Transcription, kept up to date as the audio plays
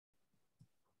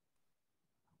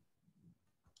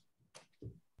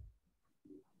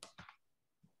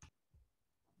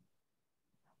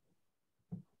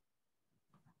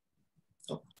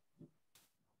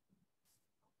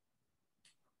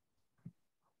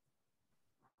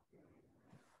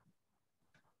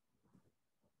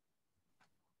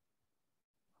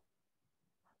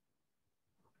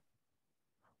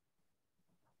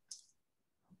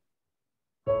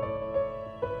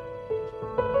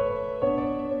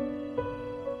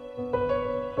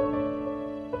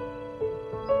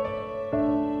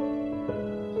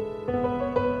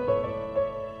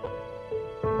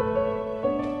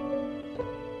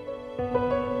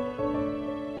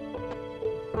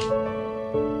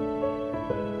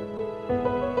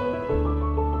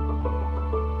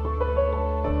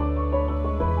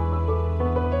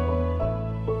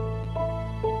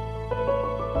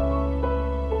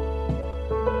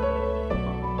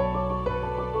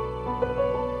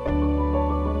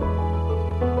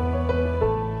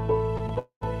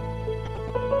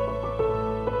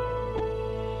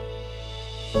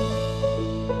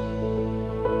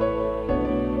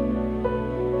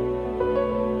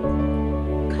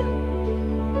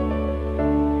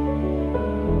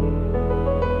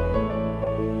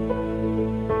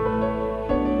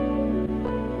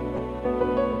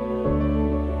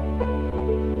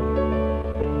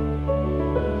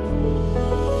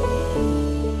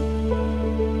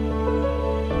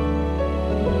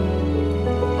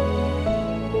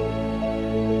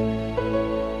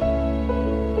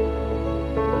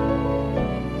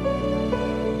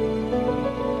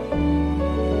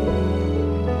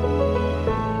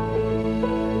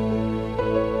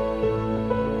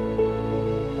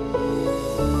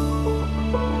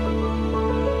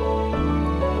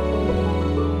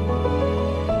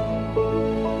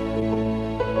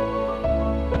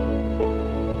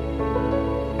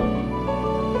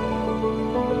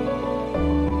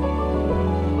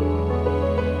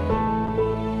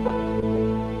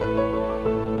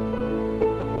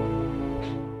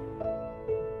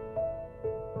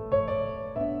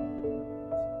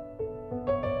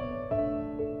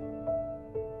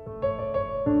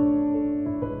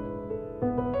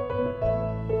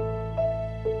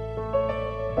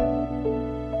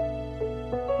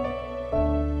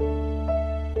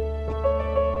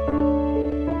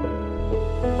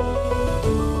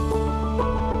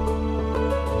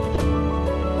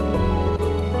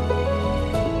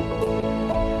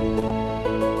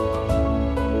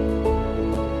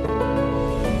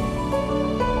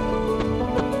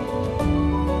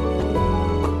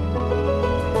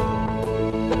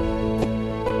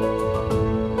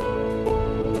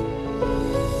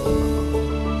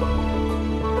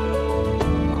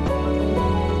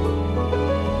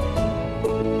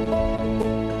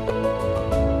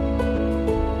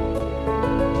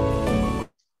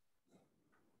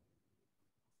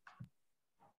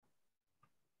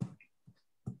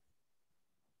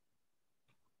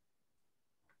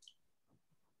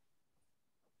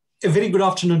A very good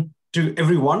afternoon to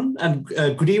everyone, and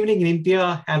good evening in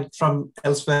India and from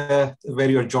elsewhere where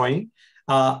you're joining.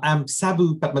 I'm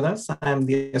Sabu Padmadas. I'm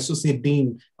the Associate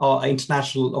Dean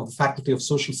International of the Faculty of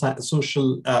Social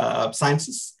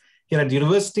Sciences here at the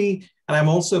university, and I'm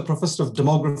also a Professor of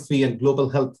Demography and Global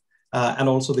Health, and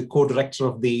also the co-director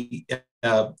of the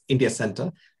India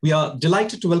Center. We are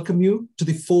delighted to welcome you to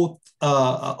the fourth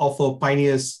of our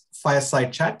Pioneers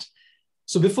Fireside Chat.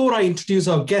 So before I introduce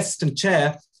our guest and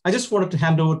chair, I just wanted to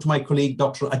hand over to my colleague,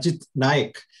 Dr. Ajit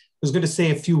Nayak, who's going to say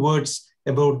a few words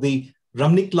about the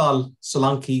Ramniklal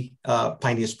Solanki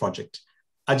Pioneers Project.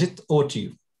 Ajit, over to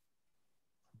you.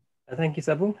 Thank you,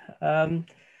 Sabu.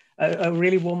 A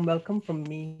really warm welcome from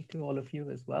me to all of you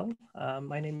as well.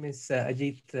 My name is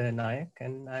Ajit Nayak,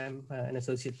 and I'm an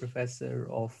associate professor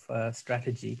of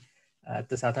strategy at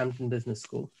the Southampton Business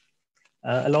School.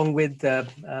 Along with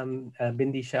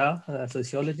Bindi Shah, a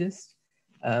sociologist,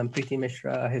 Preeti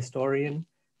Mishra, a historian,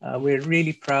 we're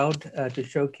really proud to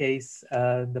showcase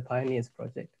the Pioneers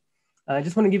Project. I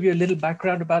just want to give you a little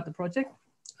background about the project.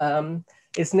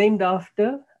 It's named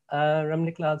after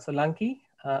Ramniklal Solanki,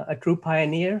 a true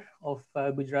pioneer of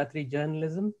Gujarati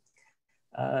journalism.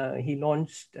 He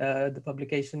launched the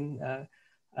publication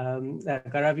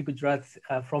Karavi Gujarat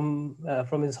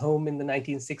from his home in the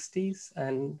 1960s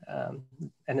and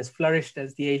has flourished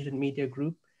as the Asian Media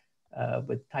Group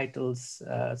with titles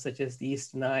such as The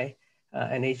Eastern Eye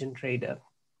and Asian Trader.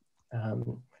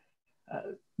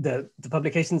 The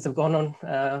publications have gone on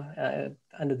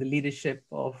under the leadership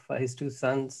of his two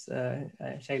sons,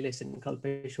 Shailesh and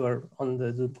Kalpesh, who are on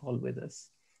the Zoom call with us.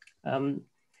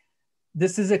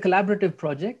 This is a collaborative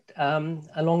project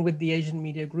along with the Asian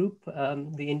Media Group,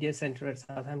 the India Center at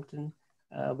Southampton.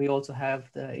 We also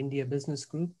have the India Business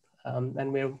Group,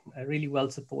 and we're really well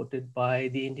supported by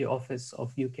the India office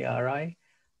of UKRI,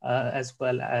 as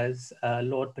well as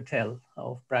Lord Patel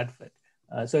of Bradford.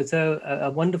 So it's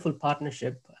a wonderful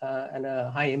partnership and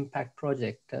a high impact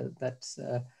project that's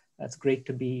great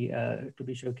to be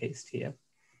showcased here.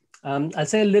 I'll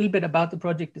say a little bit about the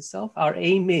project itself. Our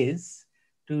aim is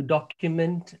to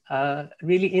document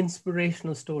really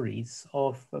inspirational stories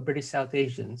of British South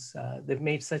Asians. They've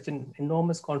made such an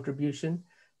enormous contribution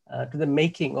to the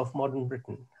making of modern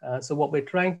Britain. So what we're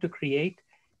trying to create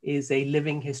is a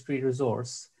living history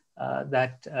resource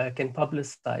that can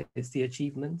publicize the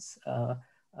achievements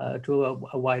to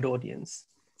a wide audience.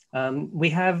 We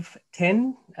have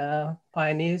 10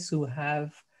 pioneers who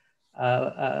have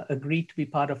agreed to be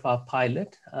part of our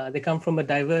pilot. They come from a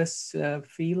diverse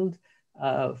field,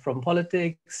 from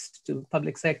politics to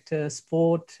public sector,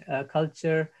 sport,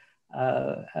 culture.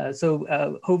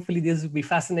 So hopefully these will be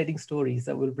fascinating stories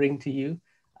that we'll bring to you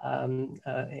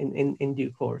in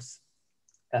due course.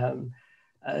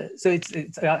 So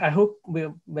I hope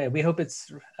we hope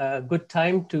it's a good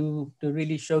time to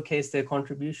really showcase their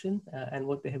contribution and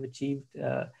what they have achieved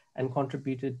and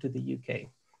contributed to the UK.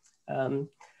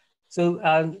 So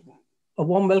a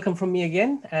warm welcome from me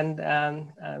again, and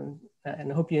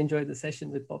I hope you enjoyed the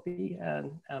session with Poppy.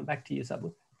 Back to you,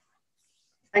 Sabu.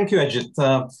 Thank you,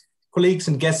 Ajit. Colleagues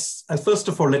and guests, first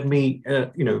of all, let me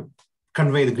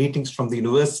convey the greetings from the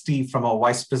university, from our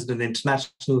Vice President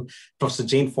International, Professor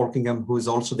Jane Falkingham, who is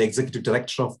also the Executive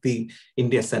Director of the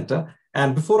India Center.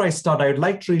 And before I start, I would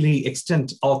like to really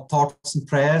extend our thoughts and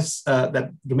prayers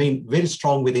that remain very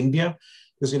strong with India,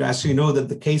 because as you know, that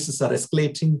the cases are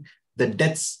escalating, the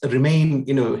deaths remain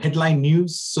headline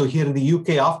news. So here in the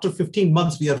UK, after 15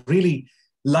 months, we are really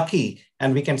lucky,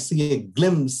 and we can see a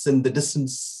glimpse in the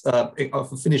distance of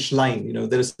a finish line.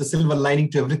 There is a silver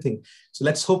lining to everything. So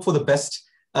let's hope for the best.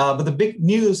 But the big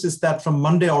news is that from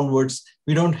Monday onwards,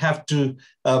 we don't have to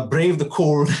brave the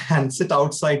cold and sit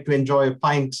outside to enjoy a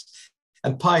pint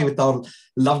and pie with our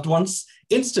loved ones.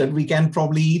 Instead, we can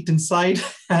probably eat inside,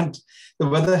 and the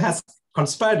weather has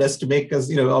conspired us to make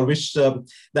us, our wish that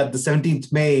the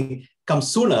 17th May comes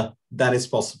sooner than is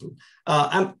possible.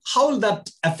 And how will that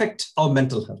affect our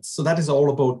mental health? So that is all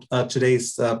about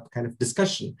today's kind of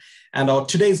discussion. And our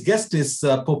today's guest is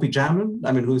Poppy Jaman,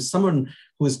 who is someone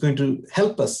who is going to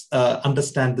help us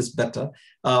understand this better.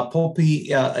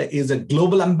 Poppy is a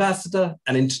global ambassador,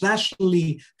 an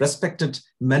internationally respected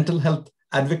mental health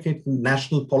advocate and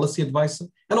national policy advisor,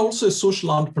 and also a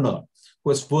social entrepreneur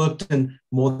who has worked in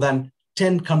more than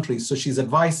 10 countries. So she's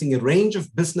advising a range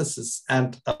of businesses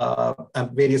and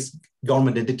various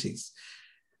government entities.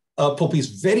 Poppy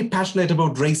is very passionate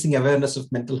about raising awareness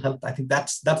of mental health. I think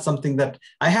that's something that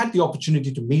I had the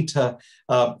opportunity to meet her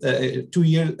 2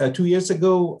 years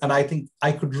ago. And I think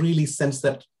I could really sense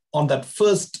that on that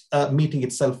first meeting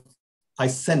itself, I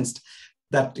sensed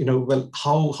that, well,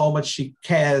 how much she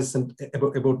cares and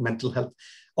about mental health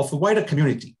of the wider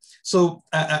community. So,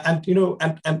 and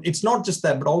it's not just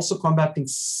that, but also combating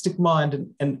stigma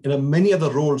and many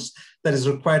other roles that is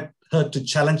required her to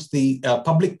challenge the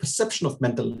public perception of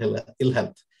mental ill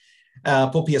health.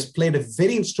 Poppy has played a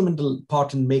very instrumental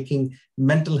part in making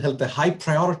mental health a high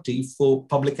priority for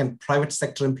public and private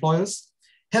sector employers,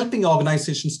 helping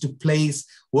organizations to place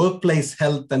workplace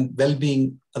health and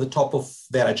well-being at the top of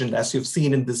their agenda, as you've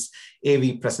seen in this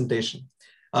AV presentation.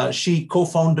 She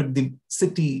co-founded the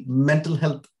City Mental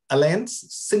Health Alliance.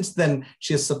 Since then,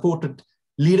 she has supported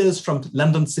leaders from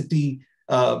London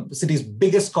city's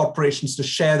biggest corporations to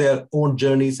share their own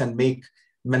journeys and make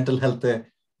mental health a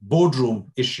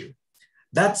boardroom issue.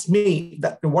 That's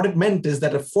what it meant is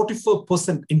that a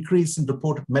 44% increase in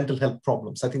reported mental health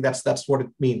problems. I think that's what it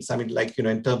means. I mean,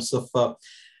 in terms of,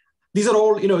 these are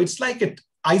all, it's like an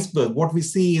iceberg. What we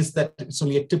see is that it's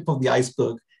only a tip of the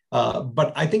iceberg.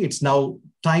 But I think it's now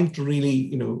time to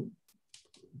really,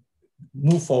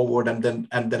 move forward and then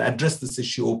address this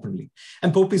issue openly.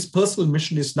 And Poppy's personal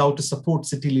mission is now to support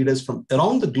city leaders from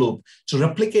around the globe to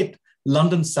replicate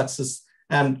London's success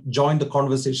and join the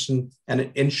conversation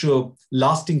and ensure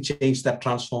lasting change that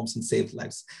transforms and saves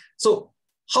lives. So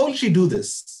how will she do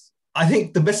this? I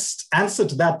think the best answer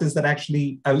to that is that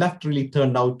actually I will have to really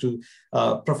turn now to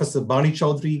Professor Bani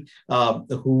Chaudhary,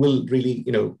 who will really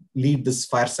lead this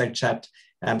fireside chat.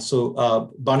 And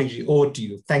so Bani, over to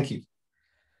you. Thank you.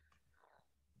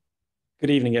 Good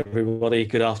evening, everybody.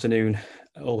 Good afternoon,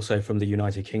 also from the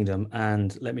United Kingdom.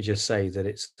 And let me just say that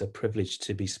it's a privilege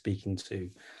to be speaking to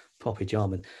Poppy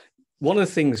Jaman. One of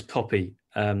the things, Poppy,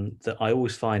 that I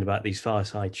always find about these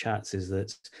fireside chats is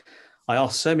that I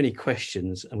ask so many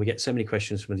questions and we get so many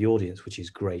questions from the audience, which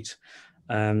is great,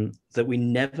 that we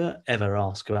never, ever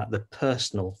ask about the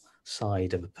personal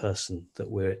side of a person that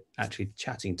we're actually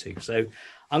chatting to. So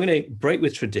I'm going to break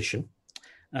with tradition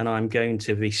and I'm going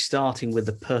to be starting with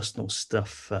the personal stuff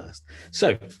first.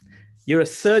 So you're a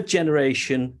third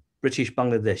generation British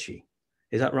Bangladeshi.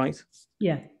 Is that right?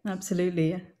 Yeah,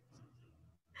 absolutely. Yeah.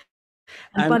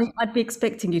 And Bunny, I'd be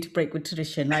expecting you to break with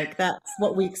tradition. Like, that's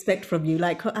what we expect from you.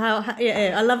 Like,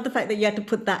 yeah, I love the fact that you had to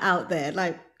put that out there.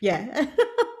 Like, yeah.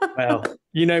 Well,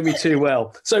 you know me too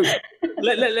well. So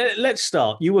let's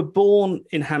start. You were born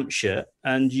in Hampshire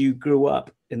and you grew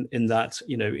up in that,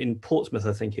 in Portsmouth,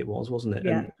 I think it was, wasn't it?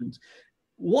 Yeah. And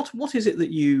what is it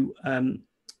that you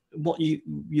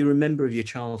remember of your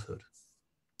childhood?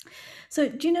 So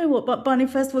do you know what, but Barney,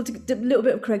 first of all, a little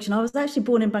bit of correction. I was actually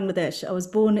born in Bangladesh. I was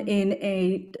born in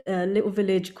a little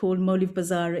village called Moliv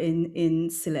Bazar in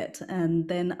Sylhet. And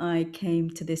then I came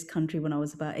to this country when I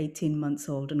was about 18 months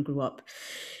old and grew up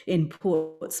in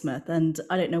Portsmouth. And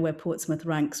I don't know where Portsmouth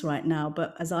ranks right now,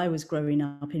 but as I was growing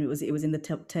up, it was in the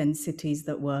top 10 cities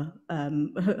that were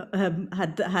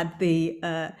had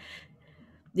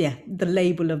the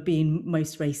label of being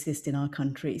most racist in our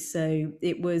country. So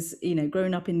it was,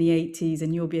 growing up in the 80s,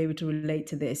 and you'll be able to relate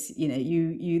to this,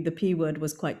 the P word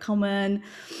was quite common.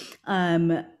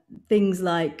 Things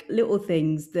like little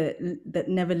things that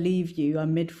never leave you.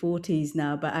 I'm mid-40s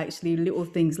now, but actually little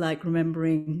things like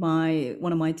remembering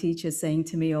one of my teachers saying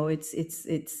to me, "Oh, it's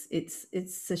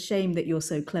a shame that you're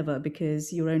so clever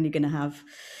because you're only going to have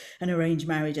an arranged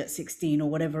marriage at 16 or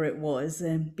whatever it was,"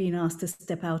 and being asked to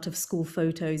step out of school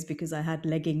photos because I had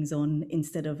leggings on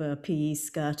instead of a PE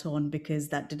skirt on because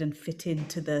that didn't fit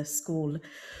into the school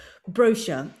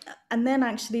brochure. And then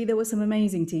actually there were some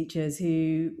amazing teachers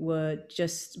who were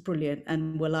just brilliant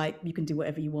and were like, you can do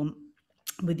whatever you want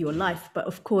with your life. But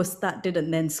of course that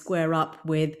didn't then square up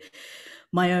with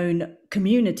my own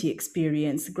community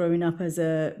experience growing up as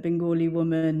a Bengali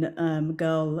woman,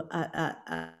 girl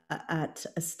at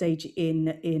a stage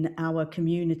in our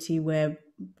community where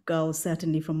girls,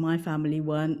 certainly from my family,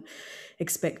 weren't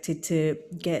expected to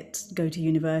go to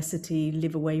university,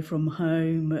 live away from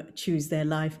home, choose their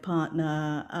life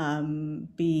partner,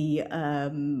 be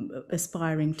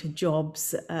aspiring to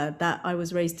jobs. That I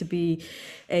was raised to be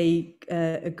a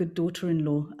good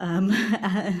daughter-in-law,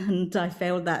 and I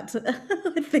failed that,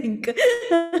 I think,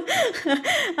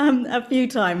 a few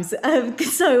times.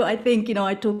 So I think,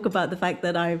 I talk about the fact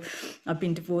that I've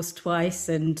been divorced twice,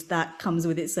 and that comes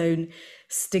with its own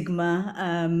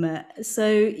stigma.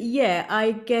 So yeah,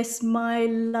 I guess my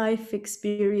life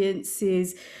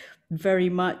experiences very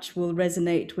much will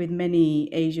resonate with many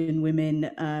Asian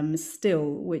women still,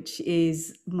 which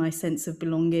is my sense of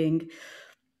belonging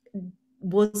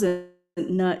wasn't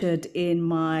nurtured in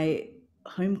my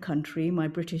home country, my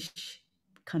British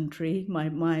country,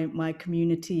 my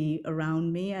community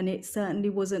around me, and it certainly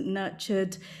wasn't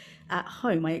nurtured at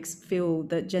home, I feel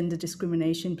that gender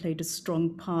discrimination played a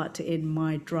strong part in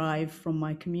my drive from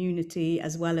my community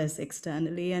as well as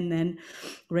externally. And then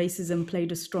racism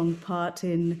played a strong part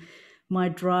in my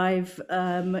drive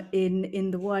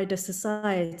in the wider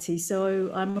society. So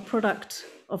I'm a product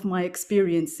of my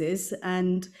experiences,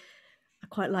 and I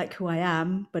quite like who I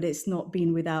am, but it's not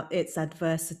been without its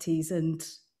adversities, and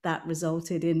that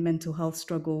resulted in mental health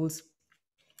struggles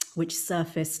which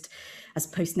surfaced as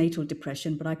postnatal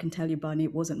depression. But I can tell you, Barney,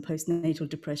 it wasn't postnatal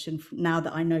depression. Now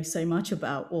that I know so much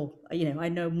about, or I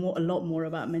know a lot more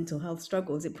about mental health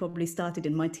struggles, it probably started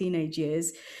in my teenage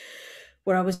years,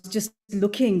 where I was just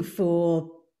looking for,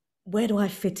 where do I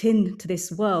fit into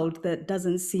this world that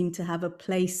doesn't seem to have a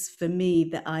place for me,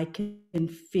 that I can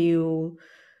feel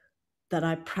that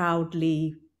I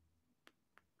proudly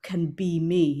can be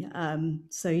me.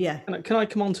 So yeah. Can I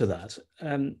come on to that?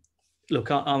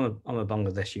 Look, I'm a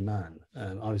Bangladeshi man.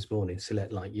 I was born in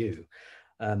Sylhet like you,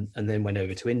 and then went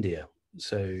over to India.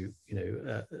 So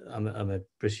I'm a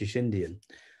British Indian,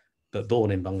 but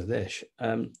born in Bangladesh.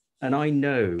 And I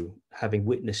know, having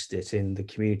witnessed it in the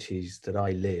communities that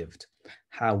I lived,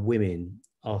 how women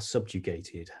are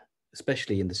subjugated,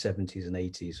 especially in the 70s and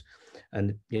 80s,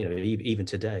 and even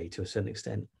today to a certain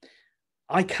extent.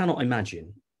 I cannot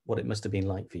imagine what it must have been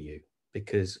like for you,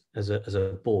 because as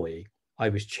a boy, I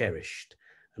was cherished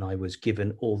and I was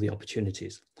given all the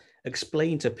opportunities.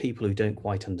 Explain to people who don't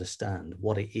quite understand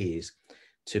what it is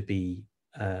to be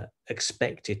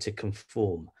expected to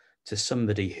conform to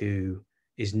somebody who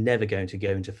is never going to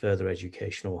go into further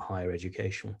education or higher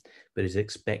education, but is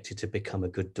expected to become a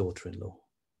good daughter-in-law.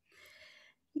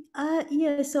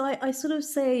 Yeah, so I sort of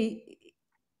say,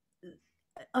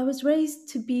 I was raised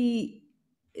to be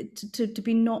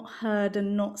not heard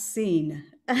and not seen.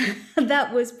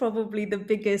 That was probably the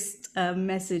biggest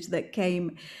message that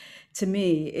came to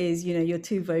me, is, you're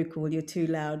too vocal, you're too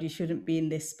loud, you shouldn't be in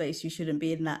this space, you shouldn't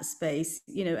be in that space,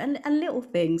 and little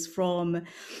things from,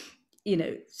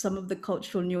 some of the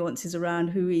cultural nuances around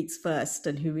who eats first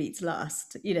and who eats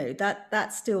last,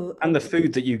 that's still. And the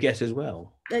food that you get as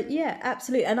well. Yeah,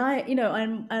 absolutely. And I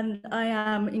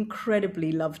am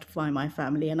incredibly loved by my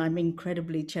family, and I'm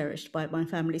incredibly cherished by my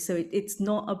family. So it's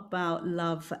not about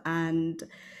love, and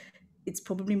it's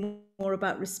probably more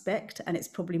about respect, and it's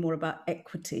probably more about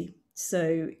equity.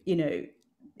 So,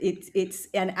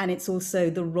 it's also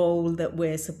the role that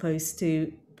we're supposed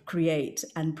to create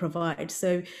and provide.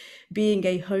 So being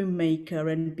a homemaker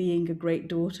and being a great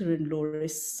daughter-in-law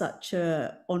is such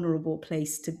a honorable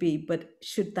place to be. But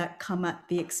should that come at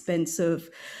the expense of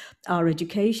our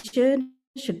education?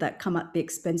 Should that come at the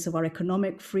expense of our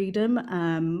economic freedom?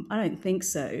 I don't think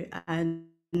so. And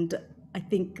I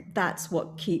think that's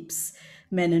what keeps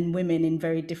men and women in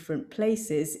very different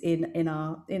places in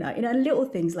our little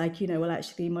things like, well,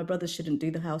 actually my brother shouldn't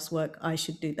do the housework, I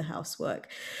should do the housework.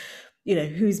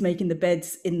 Who's making the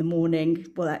beds in the morning?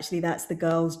 Well, actually that's the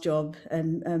girl's job.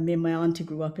 Me and my auntie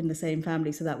grew up in the same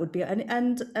family, so that would be,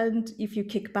 and if you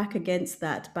kick back against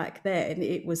that, back then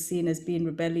it was seen as being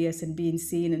rebellious and being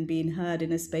seen and being heard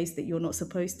in a space that you're not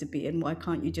supposed to be in. Why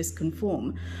can't you just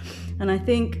conform? And I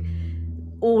think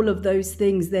all of those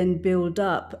things then build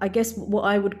up, I guess, what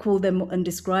I would call them and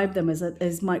describe them as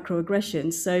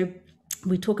microaggressions. So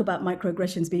we talk about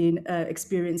microaggressions being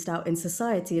experienced out in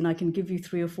society, and I can give you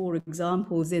 3 or 4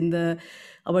 examples I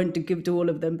won't do all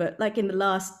of them, but like in the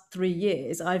last 3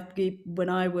 years, when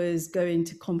I was going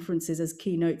to conferences as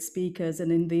keynote speakers,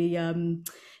 and in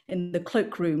the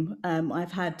cloakroom,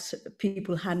 I've had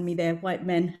people hand me a white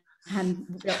man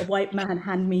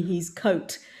hand me his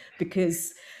coat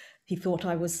because he thought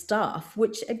I was staff,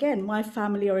 which again, my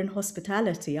family are in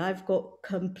hospitality. I've got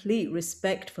complete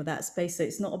respect for that space. So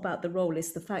it's not about the role,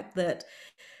 it's the fact that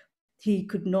he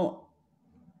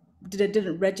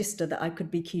didn't register that I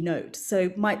could be keynote. So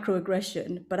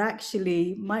microaggression, but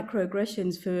actually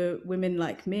microaggressions for women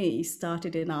like me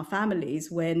started in our families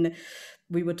when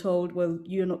we were told, well,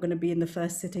 you're not going to be in the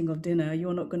first sitting of dinner.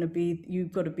 You've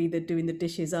got to be doing the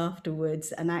dishes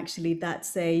afterwards. And actually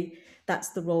that's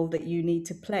the role that you need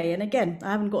to play. And again,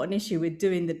 I haven't got an issue with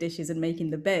doing the dishes and making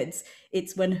the beds.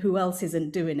 It's when who else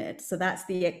isn't doing it. So that's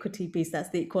the equity piece. That's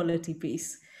the equality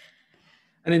piece.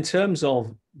 And in terms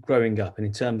of growing up and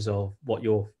in terms of what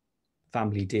your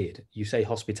family did, you say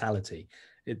hospitality.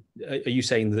 Are you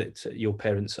saying that your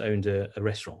parents owned a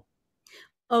restaurant?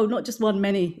 Oh, not just one,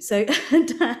 many. So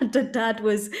dad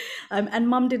was, and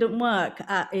mum didn't work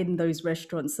in those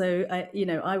restaurants. So,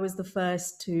 I was the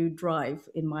first to drive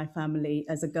in my family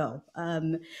as a girl.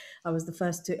 I was the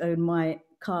first to own my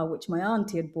car, which my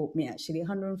auntie had bought me, actually,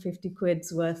 150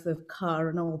 quid's worth of car,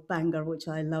 an old banger, which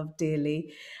I love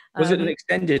dearly. Was it an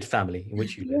extended family in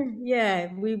which you lived? Yeah,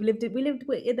 we lived,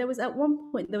 there was, at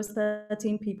one point, there was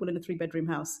 13 people in a 3-bedroom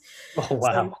house. Oh,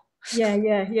 wow. So,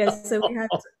 yeah. So we had,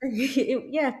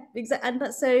 yeah, exactly. And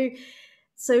that's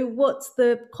so what's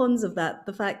the cons of that?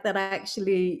 The fact that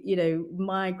actually, you know,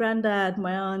 my granddad,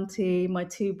 my auntie, my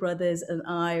 2 brothers and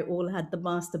I all had the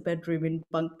master bedroom in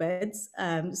bunk beds.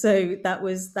 So that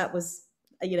was,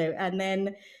 you know, and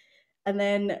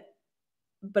then,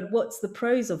 but what's the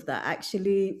pros of that?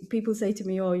 Actually, people say to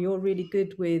me, oh, you're really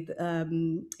good with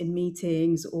in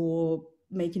meetings or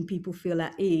making people feel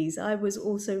at ease. I was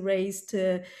also raised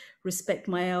to respect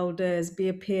my elders, be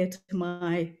a peer to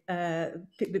my,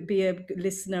 be a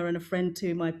listener and a friend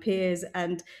to my peers,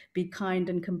 and be kind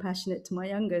and compassionate to my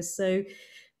youngers. So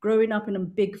growing up in a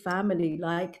big family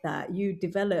like that, you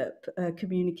develop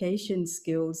communication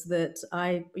skills that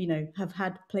I, you know, have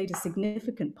had played a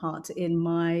significant part in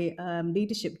my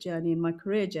leadership journey, in my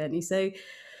career journey. So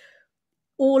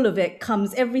all of it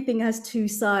comes, everything has 2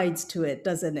 sides to it,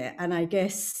 doesn't it? And I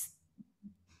guess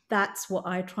that's what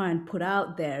I try and put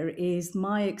out there, is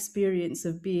my experience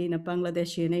of being a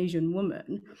Bangladeshi and Asian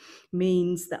woman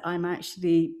means that I'm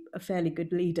actually a fairly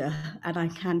good leader, and I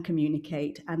can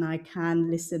communicate and I can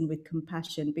listen with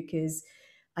compassion, because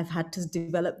I've had to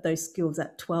develop those skills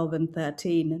at 12 and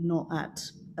 13, not at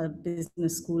a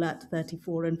business school at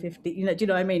 34 and 50. You know, do you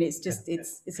know what I mean? It's just,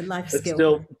 it's a life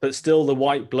skill. But still the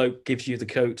white bloke gives you the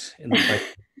coat in the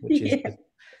plate, which is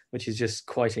which is just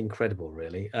quite incredible,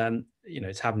 really. You know,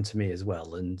 it's happened to me as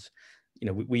well, and you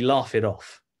know, we laugh it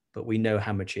off, but we know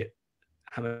how much it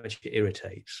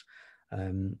irritates,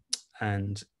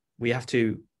 and we have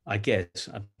to. I guess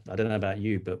I don't know about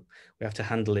you, but we have to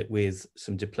handle it with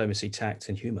some diplomacy, tact,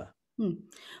 and humour.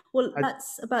 Well,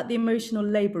 that's about the emotional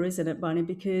labour, isn't it, Barney?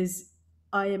 Because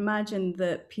I imagine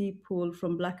that people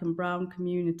from Black and Brown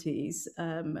communities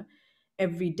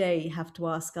every day have to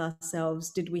ask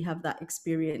ourselves, did we have that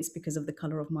experience because of the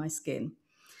colour of my skin?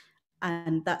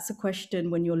 And that's a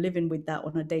question when you're living with that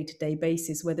on a day-to-day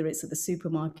basis, whether it's at the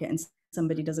supermarket and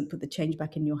somebody doesn't put the change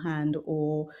back in your hand,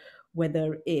 or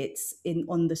whether it's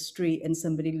on the street and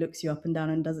somebody looks you up and down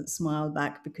and doesn't smile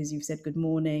back because you've said good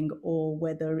morning, or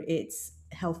whether it's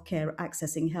healthcare,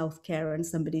 accessing healthcare, and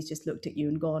somebody's just looked at you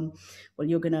and gone, well,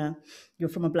 you're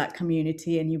from a Black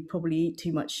community and you probably eat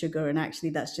too much sugar, and actually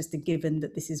that's just a given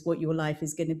that this is what your life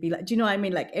is going to be like. Do you know what I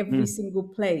mean? Like every single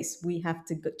place we have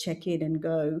to check in and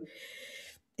go,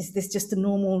 is this just a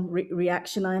normal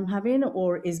reaction I'm having,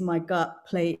 or is my gut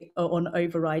play on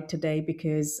override today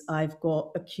because I've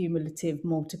got accumulative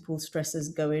multiple stresses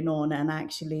going on, and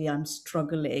actually I'm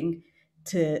struggling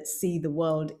to see the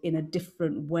world in a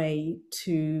different way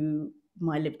to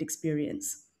my lived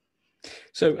experience.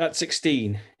 So at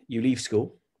 16, you leave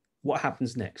school. What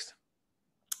happens next?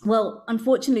 Well,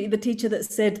 unfortunately, the teacher that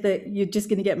said that you're just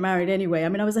going to get married anyway. I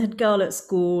mean, I was a head girl at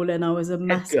school, and I was a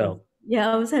massive... Head girl.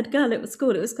 Yeah, I was head girl at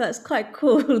school. It was quite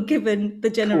cool given the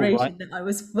generation that I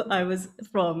was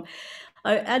from.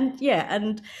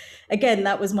 And again,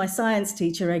 that was my science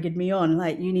teacher egging me on,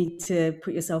 like, you need to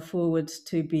put yourself forward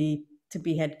to be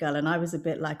head girl. And I was a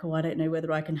bit like, oh, I don't know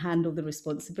whether I can handle the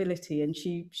responsibility. And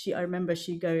I remember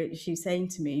she saying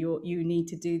to me, you need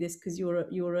to do this because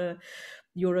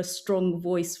you're a strong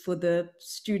voice for the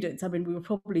students. I mean, we were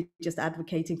probably just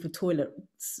advocating for toilet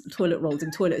rolls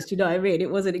and toilets. Do you know what I mean? It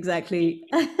wasn't exactly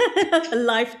a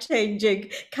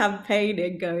life-changing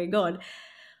campaigning going on.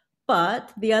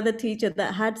 But the other teacher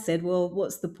that had said, well,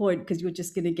 what's the point? Because you're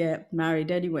just going to get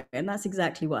married anyway. And that's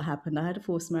exactly what happened. I had a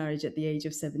forced marriage at the age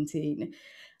of 17.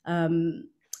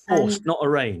 Forced, not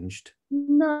arranged?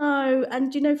 No.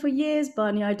 And, you know, for years,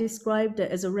 Barney, I described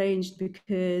it as arranged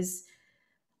because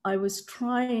I was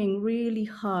trying really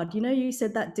hard. You know, you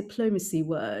said that diplomacy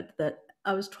word, that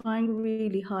I was trying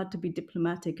really hard to be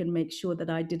diplomatic and make sure that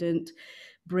I didn't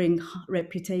bring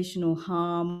reputational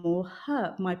harm or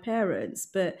hurt my parents.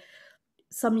 But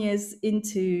some years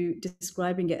into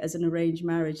describing it as an arranged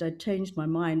marriage, I changed my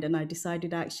mind and I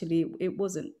decided actually it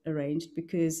wasn't arranged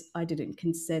because I didn't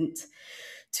consent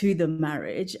to the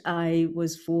marriage. I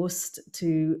was forced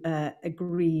to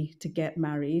agree to get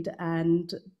married,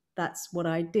 and that's what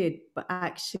I did. But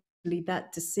actually,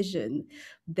 that decision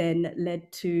then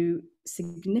led to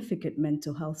significant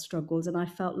mental health struggles. And I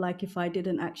felt like if I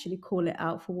didn't actually call it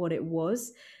out for what it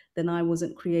was, then I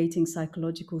wasn't creating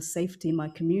psychological safety in my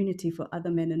community for other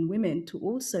men and women to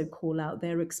also call out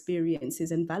their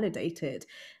experiences and validate it.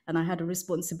 And I had a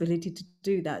responsibility to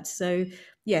do that. So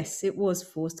yes, it was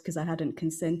forced because I hadn't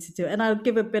consented to it. And I'll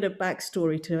give a bit of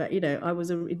backstory to it. You know, I was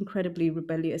an incredibly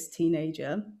rebellious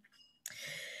teenager.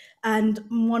 And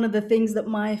one of the things that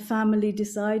my family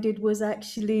decided was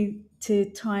actually to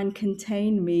try and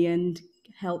contain me and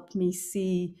help me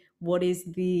see what is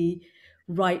the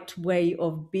right way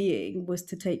of being, was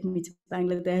to take me to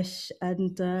Bangladesh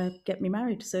and get me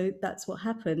married. So that's what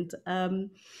happened. And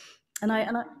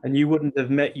you wouldn't have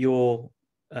met your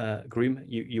groom.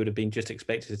 You would have been just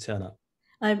expected to turn up.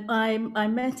 I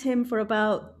met him for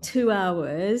about 2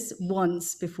 hours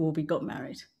once before we got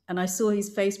married, and I saw his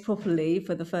face properly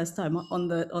for the first time on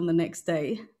the next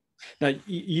day. Now,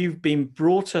 you've been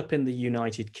brought up in the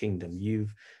United Kingdom.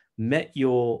 You've met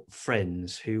your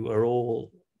friends who are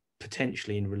all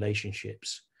potentially in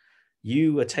relationships.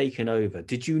 You were taken over.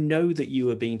 Did you know that you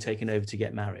were being taken over to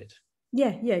get married?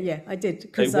 Yeah, I did.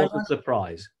 So it was a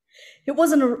surprise. It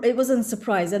wasn't a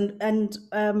surprise, and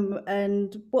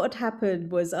what had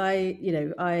happened was I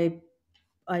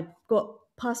got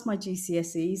past my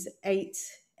GCSEs, 8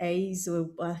 A's or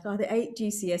either 8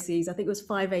 GCSEs. I think it was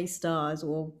 5 A stars,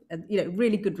 or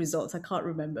really good results. I can't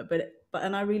remember, but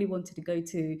and I really wanted to go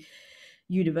to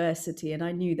university, and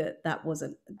I knew that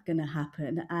wasn't going to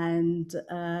happen. And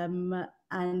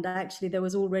actually, there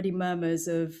was already murmurs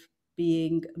of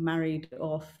being married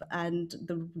off, and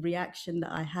the reaction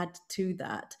that I had to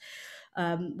that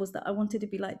was that I wanted to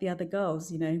be like the other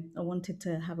girls. I wanted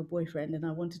to have a boyfriend and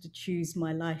I wanted to choose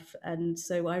my life. And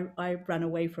so I ran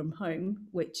away from home,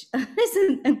 which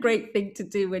isn't a great thing to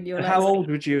do when you're How old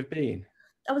would you have been?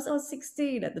 I was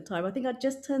 16 at the time. I think I'd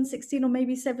just turned 16 or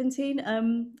maybe 17.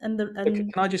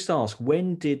 Can I just ask,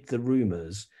 when did the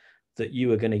rumours that you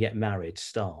were going to get married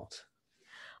start?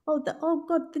 Oh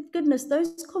God, goodness,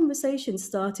 those conversations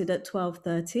started at 12,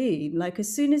 13. Like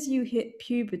as soon as you hit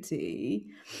puberty,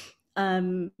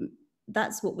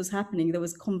 that's what was happening. There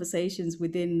was conversations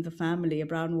within the family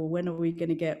around, well, when are we going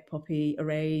to get Poppy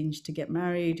arranged to get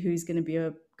married? Who's going to be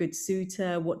a good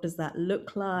suitor? What does that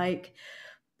look like?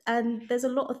 And there's a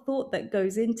lot of thought that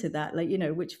goes into that, like,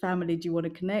 which family do you want to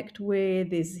connect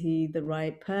with? Is he the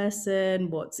right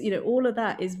person? All of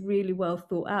that is really well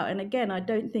thought out. And again, I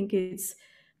don't think it's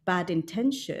bad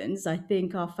intentions. I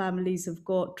think our families have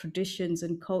got traditions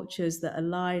and cultures that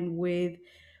align with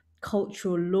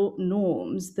cultural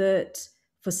norms that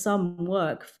for some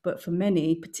work, but for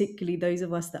many, particularly those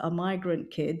of us that are migrant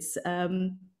kids,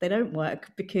 they don't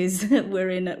work because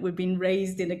we've been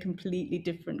raised in a completely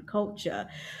different culture.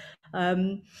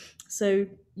 So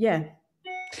yeah.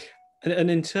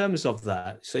 And in terms of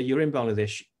that, so you're in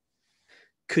Bangladesh,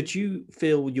 could you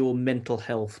feel your mental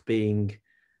health being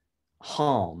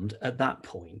harmed at that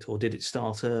point, or did it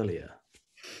start earlier?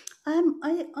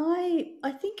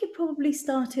 I think it probably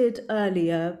started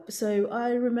earlier. So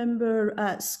I remember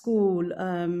at school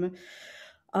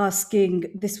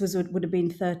asking, this would have been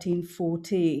 13,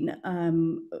 14,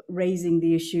 raising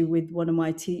the issue with one of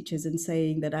my teachers and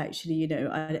saying that actually,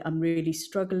 I'm really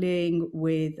struggling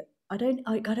with, I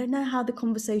don't know how the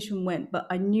conversation went, but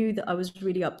I knew that I was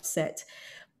really upset.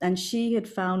 And she had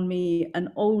found me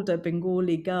an older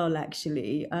Bengali girl,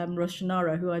 actually,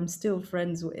 Roshanara, who I'm still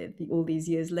friends with all these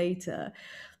years later,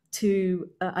 to,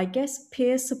 I guess,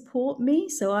 peer support me.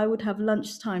 So I would have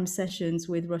lunchtime sessions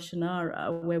with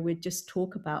Roshanara where we'd just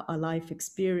talk about our life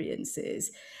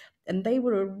experiences. And they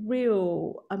were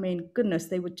goodness,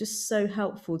 they were just so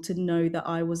helpful to know that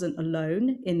I wasn't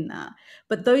alone in that.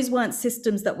 But those weren't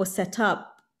systems that were set up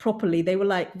properly. They were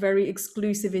like very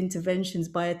exclusive interventions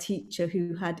by a teacher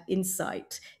who had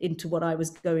insight into what I was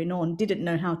going on, didn't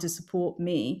know how to support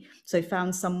me, so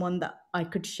found someone that I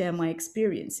could share my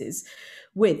experiences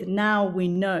with. Now we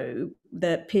know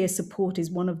that peer support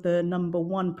is one of the number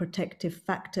one protective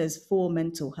factors for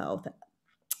mental health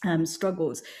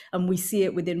struggles, and we see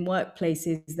it within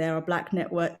workplaces. There are Black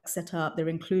networks set up, there are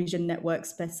inclusion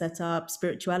networks set up,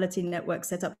 spirituality networks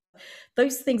set up.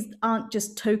 Those things aren't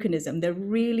just tokenism, they're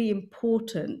really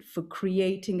important for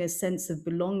creating a sense of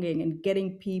belonging and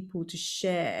getting people to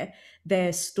share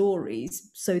their stories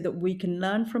so that we can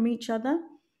learn from each other.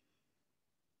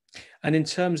 And in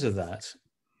terms of that,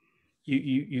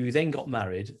 you then got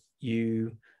married,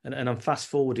 and I'm fast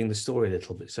forwarding the story a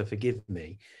little bit, so forgive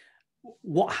me.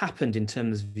 What happened in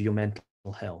terms of your mental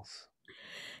health?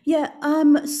 Yeah.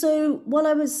 So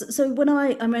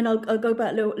I'll go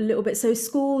back a little bit. So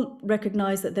school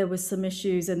recognized that there was some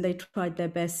issues and they tried their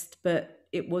best, but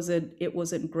it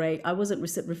wasn't great. I wasn't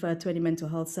referred to any mental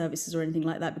health services or anything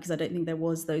like that, because I don't think there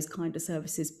was those kind of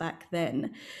services back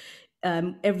then.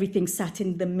 Everything sat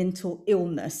in the mental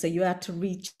illness, so you had to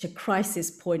reach a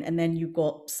crisis point and then you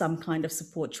got some kind of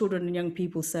support. Children and young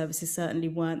people services certainly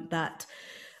weren't that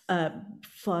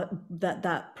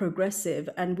that progressive,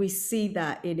 and we see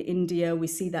that in India, we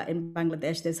see that in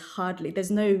Bangladesh.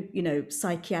 There's no, you know,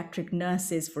 psychiatric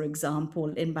nurses, for example,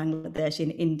 in Bangladesh,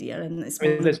 in India, and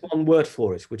there's one word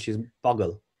for it, which is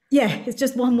pagal. Yeah, it's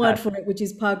just one word for it, which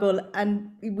is pagal,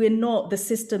 and the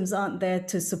systems aren't there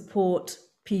to support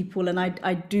people. And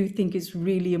I do think it's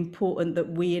really important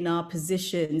that we in our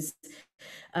positions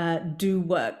do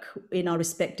work in our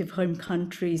respective home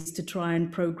countries to try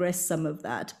and progress some of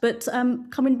that. But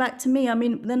coming back to me, I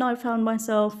mean, then I found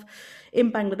myself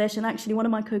in Bangladesh, and actually one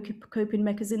of my coping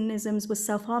mechanisms was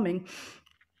self-harming.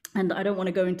 And I don't want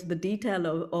to go into the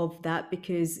detail of that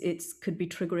because it could be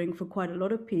triggering for quite a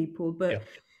lot of people. But, yeah,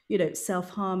 you know,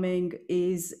 self-harming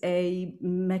is a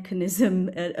mechanism,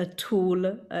 a tool,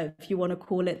 if you want to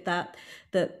call it that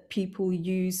people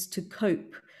use to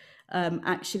cope.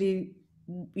 Actually,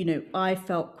 you know, I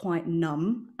felt quite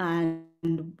numb, and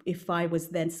if I was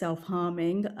then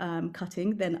self-harming,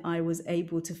 cutting, then I was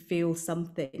able to feel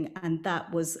something, and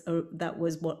that was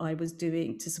what I was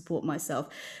doing to support myself.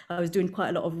 I was doing quite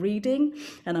a lot of reading,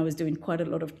 and I was doing quite a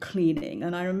lot of cleaning,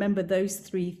 and I remember those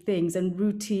three things, and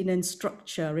routine and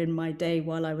structure in my day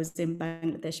while I was in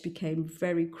Bangladesh became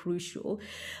very crucial.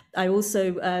 I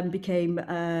also became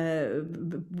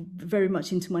very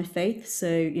much into my faith,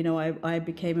 so, you know, I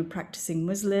became a practicing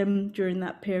Muslim during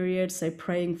that period, so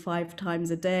praying 5 times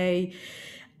a day.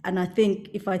 And I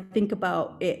think if I think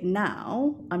about it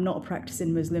now, I'm not a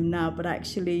practicing Muslim now, but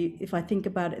actually if I think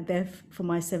about it there for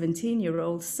my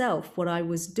 17-year-old self, what I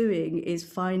was doing is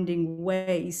finding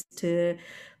ways to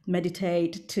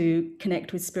meditate, to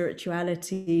connect with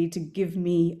spirituality, to give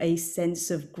me a sense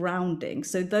of grounding.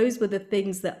 So those were the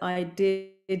things that I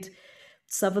did.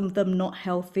 Some of them not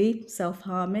healthy,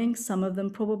 self-harming, some of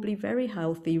them probably very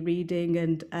healthy, reading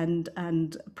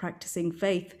and practicing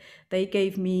faith. They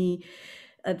gave me,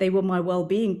 they were my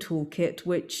well-being toolkit,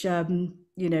 which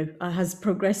you know, has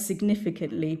progressed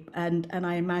significantly, and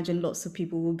I imagine lots of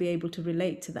people will be able to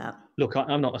relate to that. Look,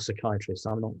 I'm not a psychiatrist.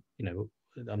 I'm not, you know,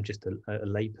 I'm just a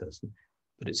layperson.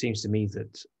 But it seems to me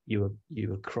that you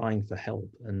were crying for help,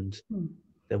 and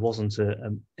there wasn't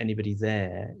anybody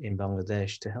there in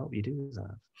Bangladesh to help you do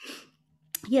that.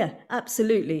 Yeah,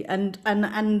 absolutely. And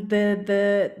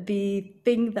the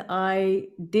thing that I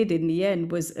did in the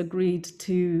end was agreed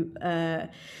to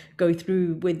go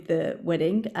through with the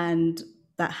wedding, and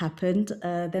that happened.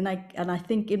 Then I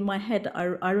think in my head,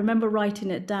 I remember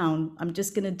writing it down. I'm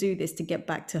just going to do this to get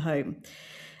back to home.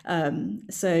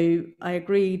 So I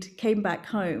agreed, came back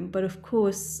home, but of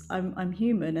course I'm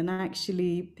human, and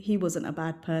actually he wasn't a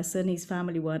bad person. His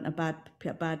family weren't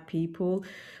bad people.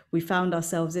 We found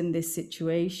ourselves in this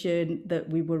situation that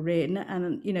we were in,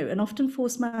 and, you know, and often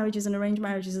forced marriages and arranged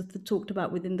marriages are talked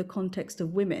about within the context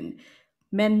of women.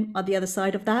 Men are the other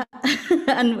side of that,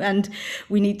 and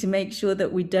we need to make sure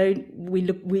that we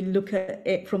look at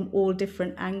it from all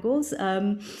different angles.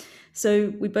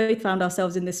 So we both found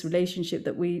ourselves in this relationship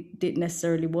that we didn't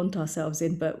necessarily want ourselves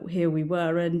in, but here we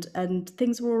were, and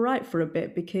things were all right for a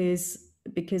bit because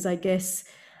I guess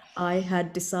I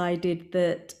had decided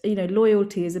that, you know,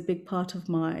 loyalty is a big part of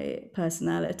my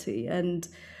personality, and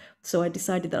so I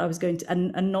decided that I was going to,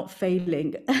 and not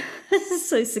failing,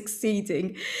 so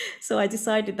succeeding. So I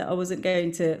decided that I wasn't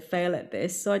going to fail at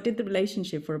this. So I did the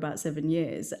relationship for about 7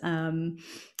 years. I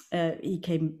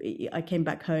came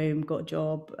back home, got a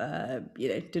job, you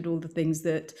know, did all the things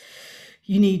that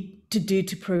you need to do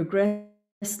to progress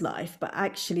life. But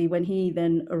actually, when he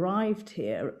then arrived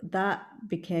here, that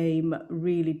became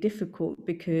really difficult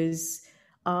because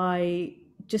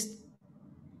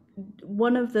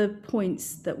one of the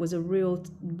points that was a real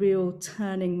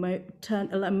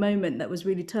a moment that was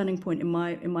really turning point in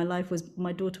my life was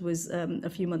my daughter was a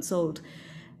few months old.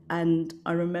 And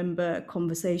I remember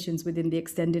conversations within the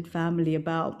extended family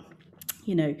about,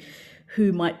 you know,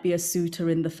 who might be a suitor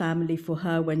in the family for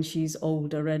her when she's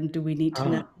older, and do we need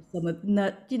to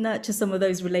nurture some of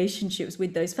those relationships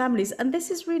with those families. And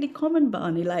this is really common,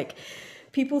 Barney. Like,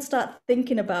 people start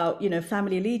thinking about, you know,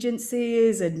 family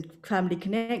allegiances and family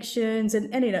connections,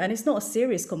 and you know, and it's not a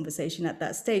serious conversation at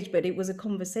that stage, but it was a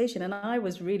conversation, and I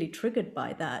was really triggered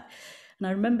by that. And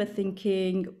I remember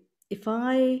thinking, if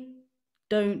I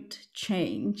don't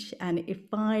change, and if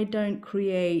I don't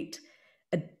create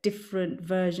a different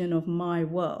version of my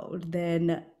world,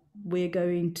 then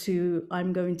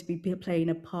I'm going to be playing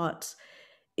a part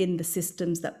in the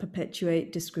systems that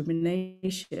perpetuate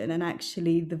discrimination, and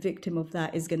actually the victim of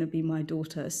that is going to be my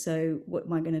daughter. So what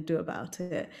am I going to do about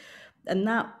it? And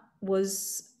that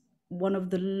was one of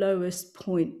the lowest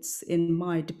points in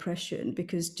my depression,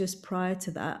 because just prior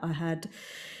to that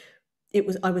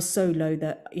I was so low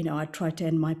that, you know, I tried to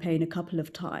end my pain a couple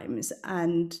of times,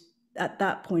 and at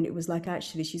that point it was like,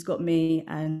 actually she's got me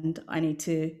and I need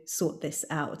to sort this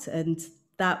out. And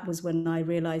that was when I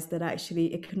realized that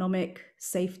actually economic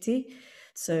safety,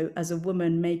 so as a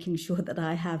woman making sure that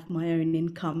I have my own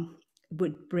income,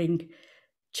 would bring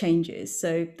changes.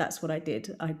 So that's what I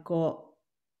did.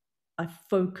 I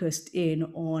focused in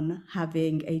on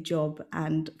having a job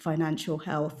and financial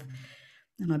health,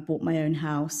 and I bought my own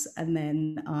house, and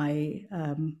then I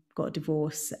got a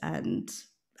divorce, and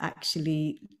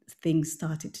actually things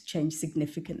started to change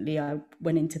significantly. I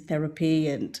went into therapy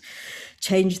and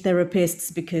changed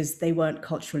therapists because they weren't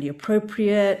culturally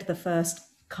appropriate. The first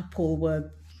couple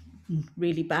were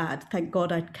really bad. Thank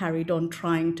God I carried on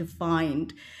trying to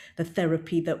find the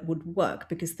therapy that would work,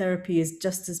 because therapy is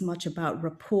just as much about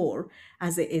rapport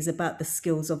as it is about the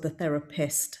skills of the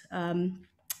therapist.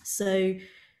 So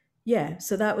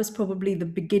that was probably the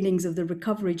beginnings of the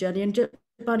recovery journey. And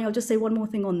Barney, I'll just say one more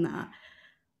thing on that.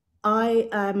 I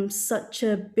am such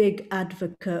a big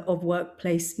advocate of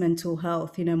workplace mental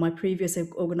health. You know, my previous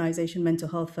organization, Mental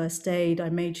Health First Aid, I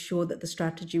made sure that the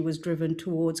strategy was driven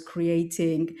towards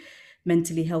creating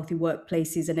mentally healthy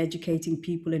workplaces and educating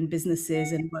people in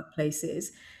businesses and workplaces.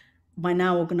 My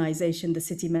now organization, the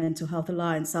City Mental Health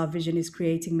Alliance, our vision is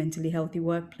creating mentally healthy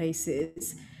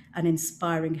workplaces and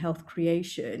inspiring health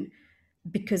creation,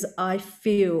 because I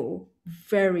feel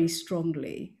very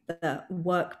strongly that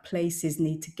workplaces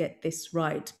need to get this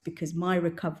right, because my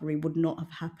recovery would not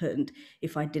have happened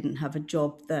if I didn't have a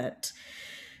job that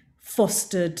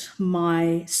fostered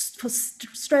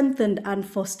strengthened and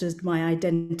fostered my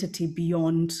identity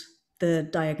beyond the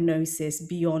diagnosis,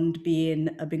 beyond being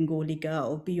a Bengali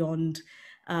girl, beyond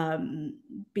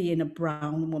being a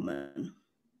brown woman.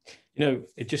 You know,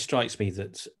 it just strikes me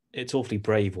that it's awfully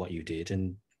brave what you did.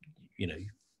 And, you know,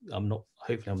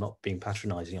 hopefully I'm not being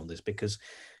patronizing on this, because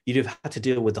you'd have had to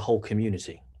deal with the whole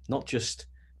community, not just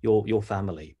your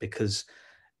family, because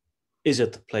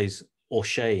Izzat plays, or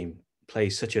shame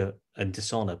plays such a, and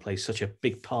dishonor plays such a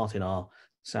big part in our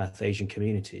South Asian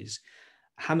communities.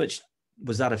 How much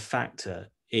was that a factor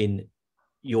in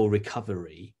your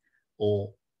recovery,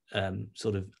 or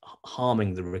sort of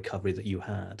harming the recovery that you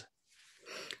had?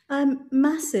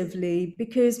 Massively,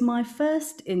 because my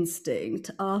first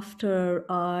instinct after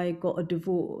I got a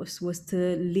divorce was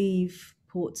to leave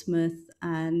Portsmouth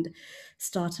and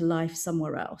start a life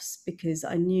somewhere else, because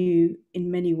I knew in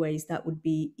many ways that would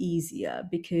be easier,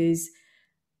 because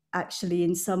actually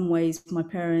in some ways my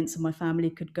parents and my family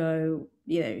could go,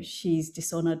 you know, she's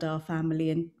dishonored our family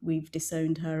and we've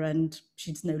disowned her and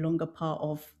she's no longer part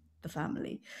of the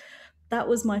family. That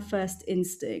was my first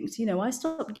instinct. You know, I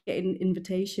stopped getting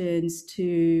invitations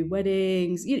to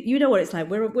weddings. You know what it's like.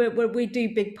 We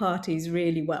do big parties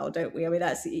really well, don't we? I mean,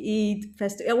 that's Eid,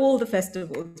 all the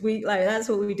festivals. That's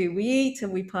what we do. We eat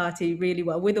and we party really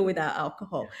well, with or without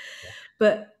alcohol. Yeah.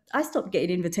 But I stopped getting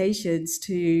invitations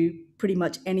to pretty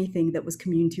much anything that was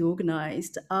community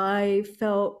organized. I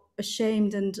felt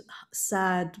ashamed and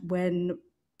sad when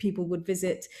people would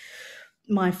visit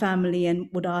my family and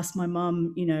would ask my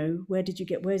mum, you know,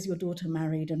 where's your daughter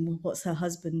married and what's her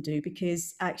husband do?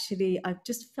 Because actually I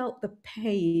just felt the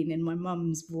pain in my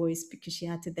mum's voice, because she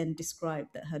had to then describe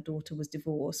that her daughter was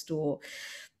divorced, or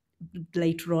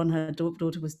later on her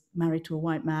daughter was married to a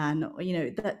white man, or, you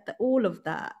know, that all of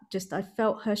that, just I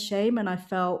felt her shame and I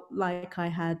felt like I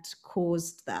had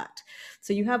caused that.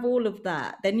 So you have all of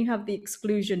that, then you have the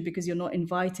exclusion because you're not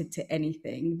invited to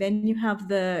anything, then you have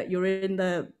you're in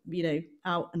the, you know,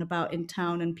 out and about in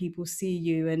town and people see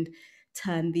you and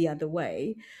turn the other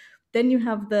way. Then you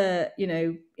have the, you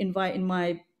know, inviting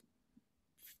my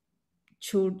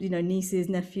children, you know, nieces,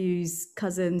 nephews,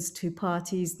 cousins to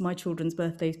parties, my children's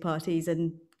birthday parties,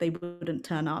 and they wouldn't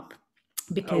turn up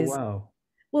because,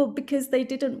 because they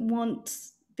didn't want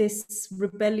this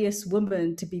rebellious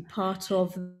woman to be part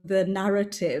of the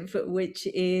narrative, which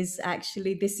is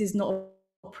actually, this is not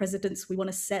a precedence we want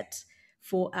to set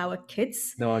for our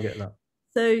kids. No, I get that.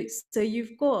 So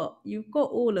you've got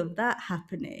all of that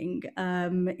happening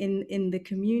in the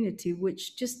community,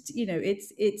 which just, you know,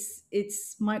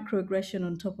 it's microaggression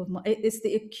on top of it's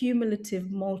the accumulative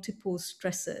multiple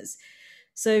stressors.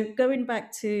 So going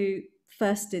back to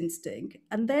first instinct,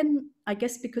 and then I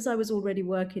guess because I was already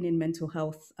working in mental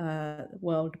health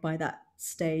world by that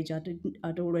stage,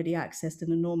 I'd already accessed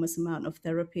an enormous amount of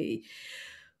therapy.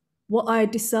 what I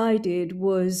decided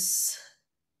was,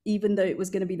 even though it was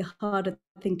going to be the harder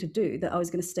thing to do, that I was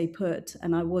going to stay put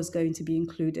and I was going to be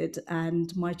included,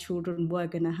 and my children were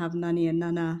going to have nanny and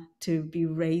nana to be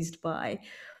raised by.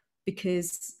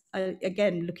 Because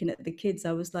again, looking at the kids,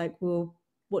 I was like, well,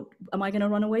 what am I going to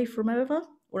run away from over,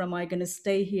 or am I going to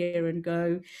stay here and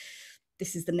go,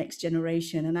 this is the next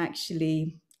generation, and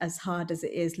actually, as hard as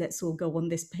it is, let's all go on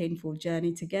this painful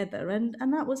journey together. And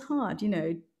that was hard.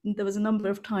 There was a number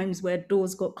of times where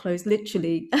doors got closed,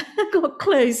 literally got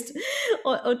closed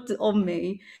on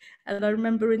me. And I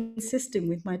remember insisting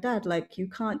with my dad, like, you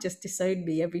can't just disown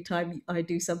me every time I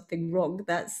do something wrong.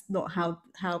 That's not how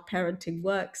parenting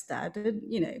works, Dad. And,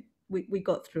 we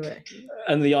got through it.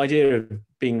 And the idea of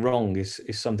being wrong is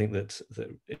something that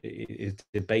is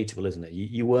debatable, isn't it?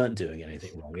 You weren't doing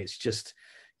anything wrong. It's just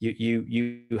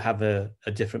you have a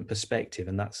different perspective,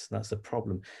 and that's the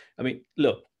problem. I mean,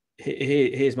 look,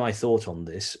 here's my thought on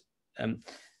this.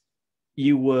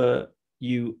 You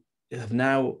have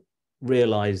now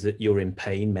realized that you're in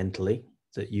pain mentally,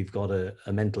 that you've got a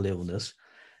mental illness.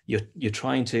 You've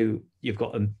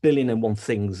got a billion and one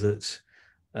things that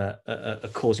are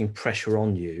causing pressure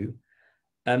on you.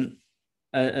 And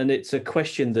it's a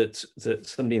question that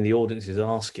somebody in the audience is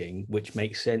asking, which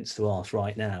makes sense to ask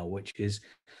right now, which is,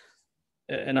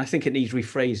 and I think it needs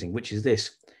rephrasing, which is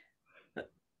this: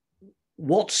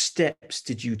 what steps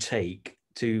did you take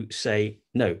to say,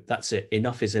 no, that's it,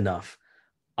 enough is enough?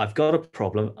 I've got a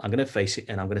problem, I'm going to face it,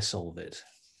 and I'm going to solve it.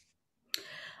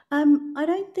 I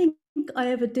don't think I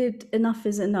ever did enough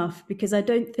is enough, because I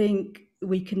don't think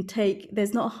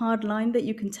there's not a hard line that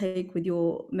you can take with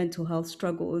your mental health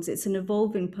struggles. It's an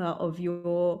evolving part of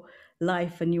your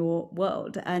life and your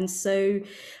world. And so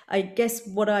I guess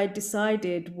what I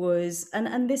decided was,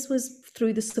 and this was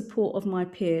through the support of my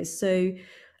peers. So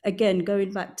again,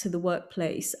 going back to the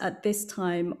workplace, at this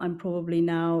time, I'm probably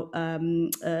now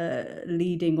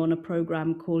leading on a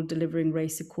program called Delivering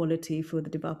Race Equality for the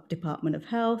Department of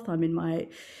Health. I'm in my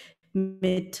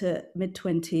mid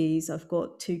 20s. I've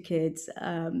got 2 kids,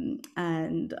 and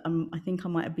I think I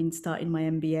might have been starting my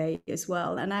MBA as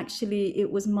well. And actually,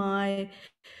 it was my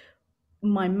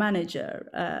manager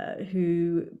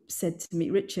who said to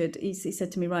me, Richard, he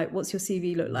said to me, right, what's your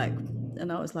CV look like?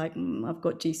 And I was like, I've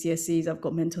got GCSEs, I've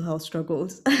got mental health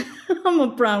struggles. I'm a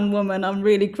brown woman. I'm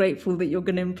really grateful that you're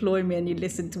going to employ me and you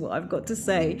listen to what I've got to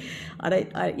say. I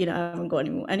haven't got any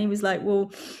more. And he was like,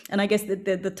 well, and I guess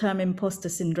the term imposter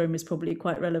syndrome is probably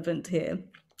quite relevant here,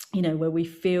 where we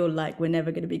feel like we're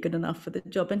never going to be good enough for the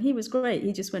job. And he was great.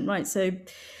 He just went, right, so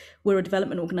we're a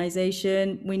development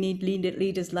organization. We need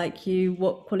leaders like you.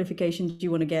 What qualifications do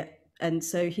you want to get? And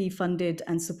so he funded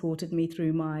and supported me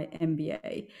through my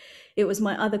MBA. It was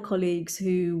my other colleagues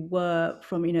who were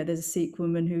from, there's a Sikh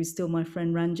woman who's still my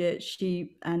friend, Ranjit.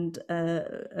 She pointed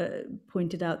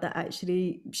out that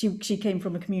actually she came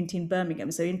from a community in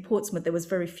Birmingham. So in Portsmouth, there was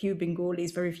very few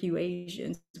Bengalis, very few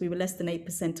Asians. We were less than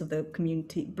 8% of the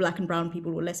community. Black and brown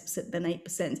people were less than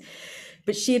 8%.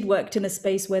 But she had worked in a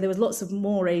space where there was lots of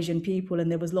more Asian people, and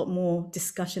there was a lot more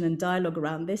discussion and dialogue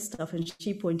around this stuff. And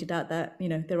she pointed out that,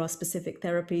 there are specific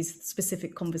therapies,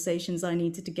 specific conversations I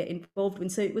needed to get involved in.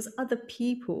 So it was other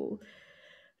people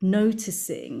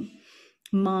noticing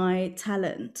my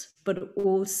talent, but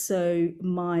also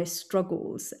my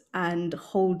struggles, and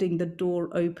holding the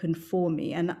door open for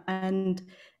me. And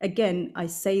again, I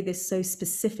say this so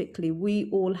specifically, we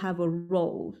all have a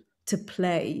role to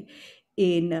play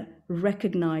in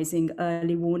recognizing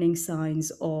early warning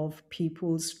signs of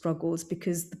people's struggles,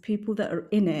 because the people that are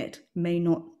in it may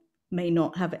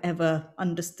not have ever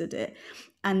understood it.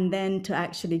 And then to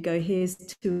actually go, here's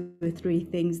 2 or 3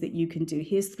 things that you can do.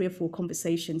 Here's 3 or 4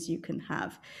 conversations you can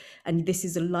have. And this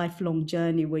is a lifelong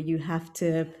journey where you have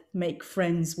to make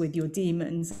friends with your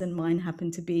demons. And mine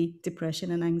happened to be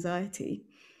depression and anxiety.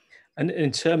 And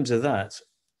in terms of that,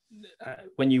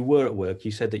 when you were at work,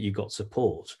 you said that you got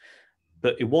support.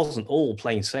 But it wasn't all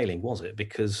plain sailing, was it?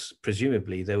 Because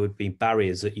presumably there would be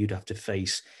barriers that you'd have to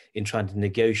face in trying to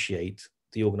negotiate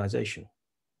the organisation.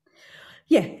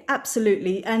 Yeah,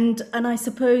 absolutely. And I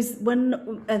suppose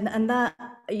that,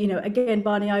 again,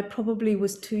 Barney, I probably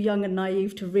was too young and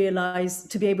naive to realise,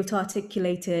 to be able to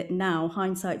articulate it now.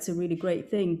 Hindsight's a really great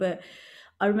thing. But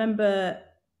I remember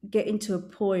getting to a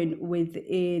point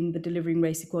within the Delivering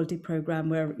Race Equality programme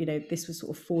where, this was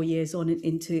sort of 4 years on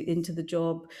into the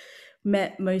job,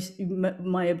 met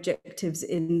my objectives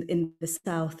in the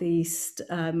southeast,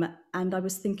 and I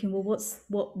was thinking, well,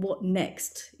 what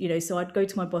next? You know, so I'd go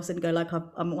to my boss and go like,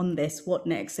 I'm on this. What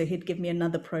next? So he'd give me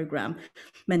another program.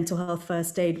 Mental health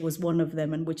first aid was one of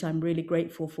them, and which I'm really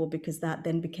grateful for, because that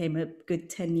then became a good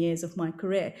 10 years of my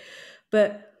career.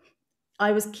 But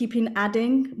I was keeping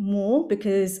adding more,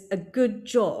 because a good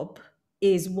job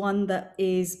is one that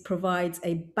provides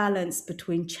a balance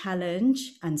between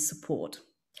challenge and support.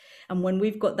 And when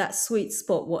we've got that sweet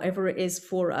spot, whatever it is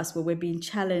for us, where we're being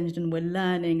challenged and we're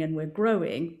learning and we're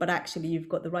growing, but actually you've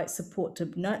got the right support to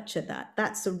nurture that,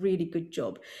 that's a really good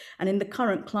job. And in the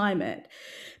current climate,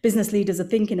 business leaders are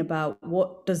thinking about,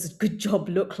 what does a good job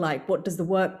look like? What does the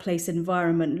workplace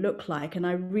environment look like? And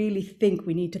I really think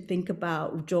we need to think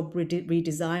about job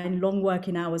redesign. Long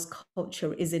working hours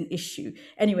culture is an issue.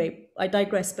 Anyway, I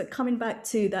digress, but coming back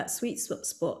to that sweet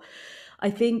spot, I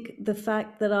think the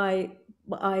fact that I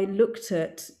looked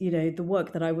at, you know, the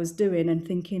work that I was doing and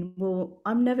thinking, well,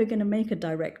 I'm never going to make a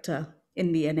director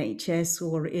in the NHS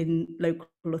or in local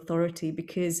authority,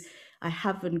 because I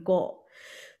haven't got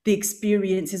the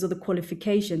experiences or the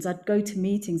qualifications. I'd go to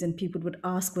meetings and people would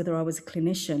ask whether I was a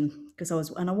clinician, because I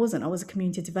wasn't. I was a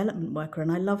community development worker,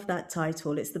 and I love that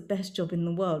title. It's the best job in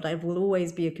the world. I will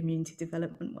always be a community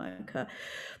development worker.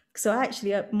 So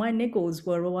actually my niggles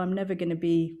were, oh, I'm never going to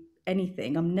be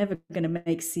anything. I'm never going to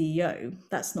make CEO.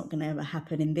 That's not going to ever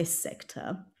happen in this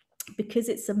sector, because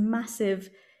it's a massive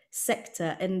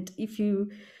sector. And if you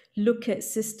look at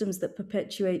systems that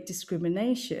perpetuate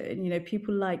discrimination, you know,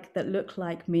 people that look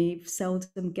like me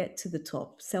seldom get to the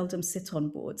top, seldom sit on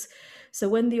boards. So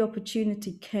when the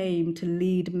opportunity came to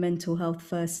lead mental health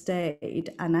first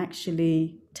aid and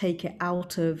actually take it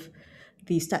out of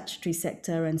the statutory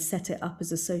sector and set it up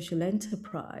as a social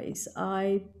enterprise,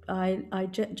 I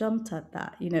jumped at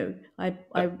that. You know,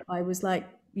 I was like,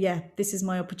 yeah, this is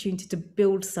my opportunity to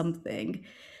build something.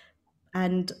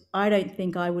 And I don't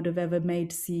think I would have ever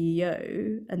made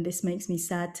CEO, and this makes me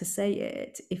sad to say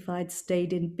it, if I'd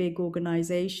stayed in big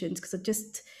organizations, because I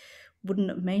just wouldn't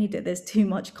have made it. There's too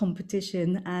much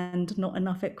competition and not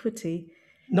enough equity.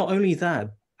 Not only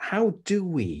that, how do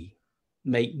we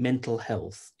make mental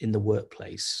health in the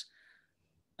workplace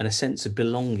and a sense of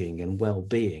belonging and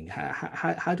well-being?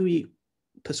 How do we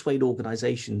persuade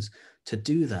organizations to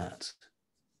do that?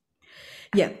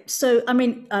 Yeah, so I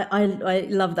mean, I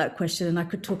love that question, and I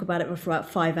could talk about it for about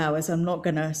 5 hours. I'm not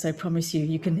gonna, so I promise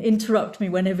you can interrupt me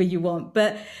whenever you want.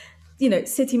 But you know,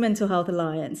 City Mental Health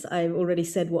Alliance, I've already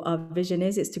said what our vision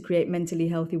is. It's to create mentally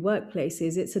healthy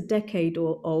workplaces. It's a decade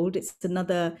old. It's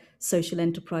another social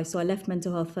enterprise. So I left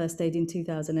Mental Health First Aid in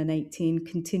 2018,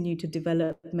 continued to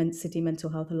develop City Mental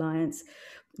Health Alliance.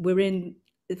 We're in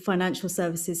the financial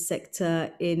services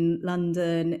sector in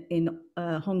London, in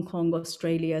Hong Kong,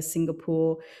 Australia,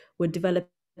 Singapore. We're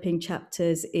developing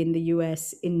chapters in the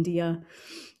US, India,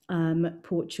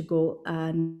 Portugal,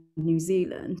 and New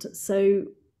Zealand. So,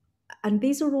 and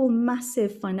these are all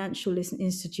massive financial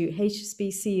institutes.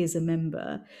 HSBC is a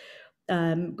member,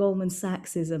 Goldman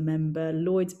Sachs is a member,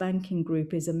 Lloyds Banking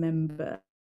Group is a member,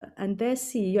 and their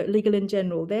CEO, Legal &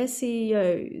 General, their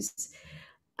CEOs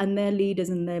and their leaders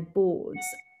and their boards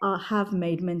have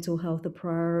made mental health a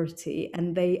priority,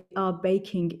 and they are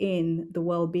baking in the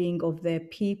well-being of their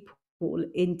people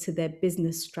into their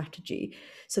business strategy.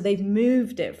 So they've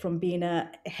moved it from being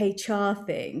a HR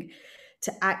thing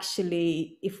to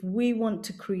actually, if we want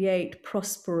to create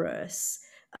prosperous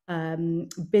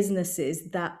businesses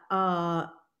that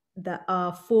are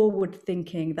forward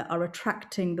thinking, that are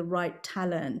attracting the right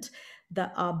talent,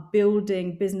 that are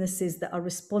building businesses that are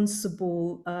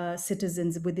responsible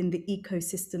citizens within the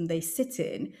ecosystem they sit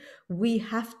in, we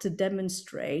have to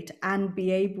demonstrate and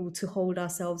be able to hold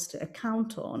ourselves to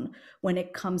account on when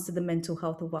it comes to the mental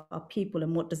health of our people.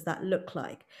 And what does that look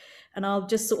like? And I'll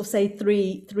just sort of say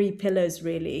three pillars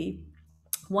really.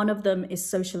 One of them is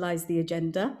socialize the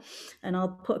agenda. And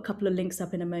I'll put a couple of links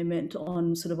up in a moment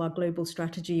on sort of our global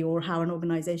strategy, or how an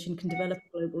organization can develop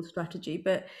a global strategy.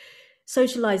 But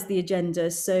socialize the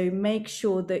agenda. So make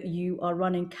sure that you are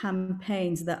running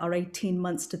campaigns that are 18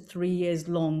 months to 3 years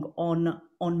long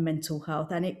on mental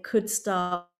health. And it could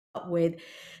start with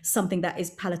something that is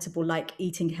palatable, like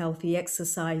eating healthy,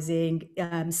 exercising,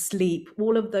 sleep,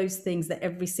 all of those things that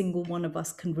every single one of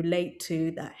us can relate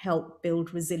to, that help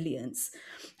build resilience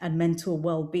and mental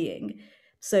well-being.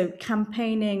 So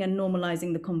campaigning and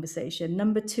normalizing the conversation.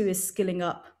 Number 2 is skilling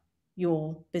up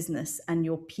your business and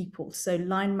your people. So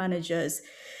line managers,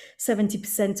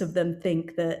 70% of them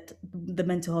think that the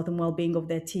mental health and well-being of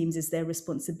their teams is their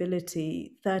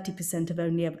responsibility. 30% have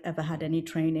only ever had any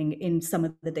training in some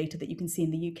of the data that you can see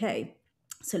in the UK.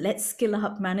 So let's skill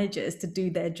up managers to do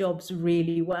their jobs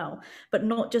really well, but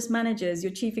not just managers.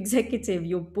 Your chief executive,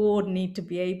 your board need to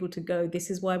be able to go, this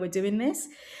is why we're doing this.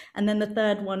 And then the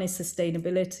third one is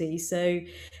sustainability. So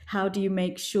how do you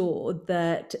make sure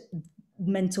that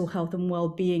mental health and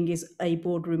well-being is a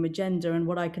boardroom agenda? And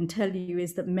what I can tell you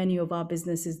is that many of our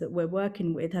businesses that we're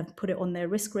working with have put it on their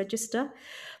risk register.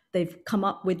 They've come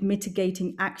up with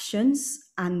mitigating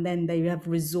actions, and then they have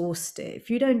resourced it. If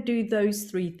you don't do those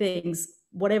three things,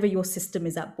 whatever your system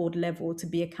is at board level, to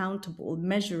be accountable,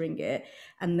 measuring it,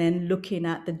 and then looking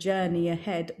at the journey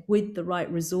ahead with the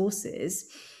right resources,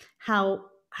 how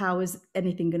is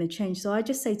anything going to change? So I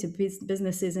just say to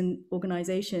businesses and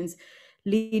organizations,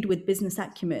 lead with business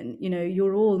acumen. You know,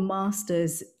 you're all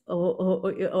masters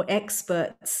or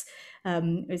experts.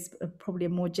 It's probably a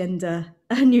more gender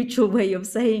neutral way of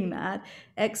saying that.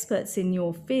 Experts in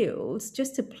your fields,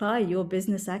 just apply your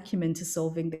business acumen to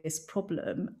solving this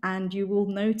problem, and you will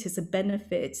notice a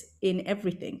benefit in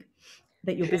everything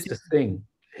that your Here's business.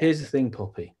 Here's the thing,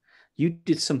 Poppy. You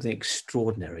did something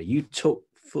extraordinary. You took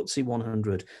FTSE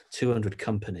 100, 200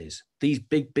 companies, these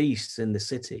big beasts in the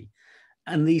city,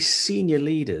 and these senior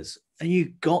leaders, and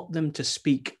you got them to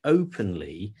speak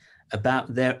openly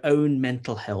about their own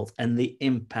mental health and the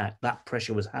impact that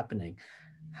pressure was happening.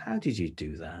 How did you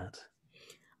do that?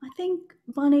 I think,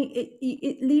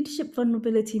 Barney, leadership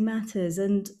vulnerability matters,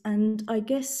 and I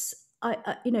guess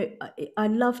I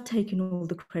love taking all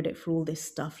the credit for all this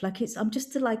stuff. Like I'm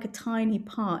just like a tiny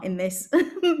part in this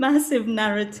massive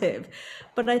narrative,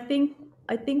 but I think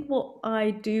what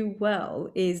I do well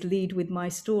is lead with my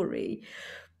story.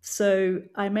 So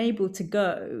I'm able to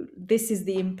go, this is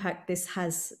the impact this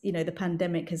has, the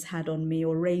pandemic has had on me,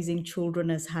 or raising children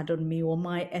has had on me, or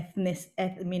my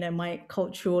my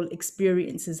cultural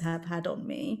experiences have had on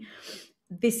me.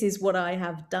 This is what I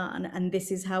have done, and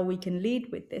this is how we can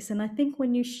lead with this. And I think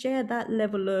when you share that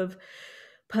level of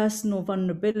personal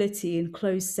vulnerability in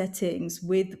closed settings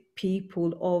with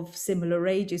people of similar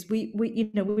ages,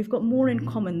 we've got more in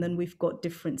common than we've got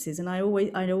differences, and I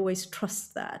always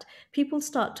trust that people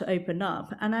start to open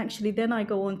up. And actually then I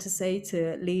go on to say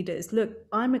to leaders, look,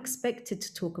 I'm expected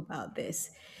to talk about this.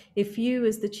 If you,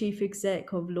 as the chief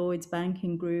exec of Lloyds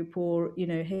Banking Group, or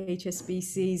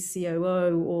HSBC's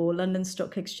COO, or London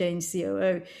Stock Exchange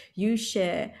COO, you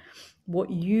share what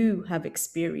you have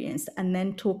experienced, and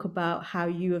then talk about how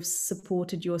you have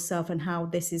supported yourself and how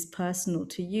this is personal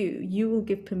to you, you will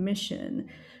give permission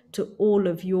to all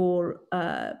of your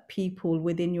people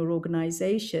within your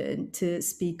organization to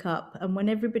speak up. And when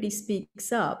everybody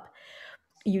speaks up,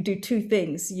 you do two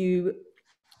things. You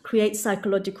create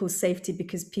psychological safety,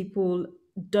 because people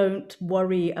don't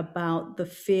worry about the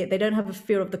fear. They don't have a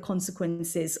fear of the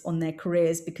consequences on their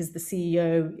careers because the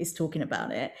CEO is talking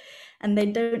about it. And they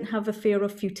don't have a fear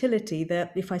of futility,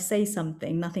 that if I say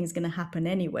something, nothing's going to happen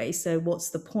anyway, so what's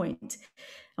the point?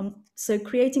 And so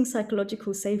creating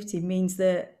psychological safety means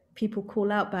that people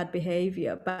call out bad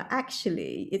behavior, but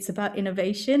actually it's about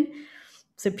innovation.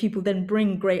 So people then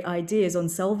bring great ideas on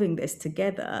solving this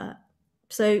together.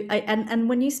 So and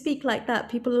when you speak like that,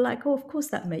 people are like, oh, of course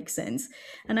that makes sense.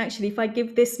 And actually, if I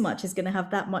give this much, it's going to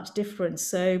have that much difference.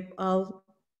 So I'll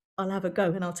have a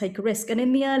go and I'll take a risk. And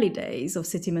in the early days of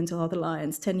City Mental Health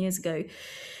Alliance, 10 years ago,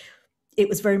 it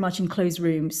was very much in closed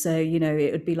rooms. So,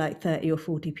 it would be like 30 or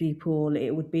 40 people.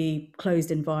 It would be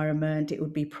closed environment. It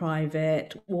would be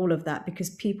private, all of that, because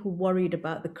people worried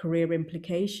about the career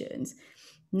implications.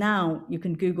 Now you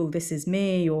can Google "This Is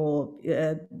Me" or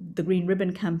the Green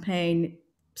Ribbon campaign.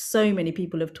 So many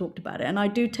people have talked about it. And I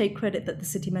do take credit that the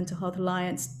City Mental Health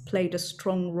Alliance played a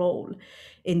strong role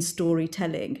in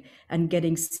storytelling and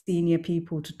getting senior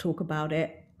people to talk about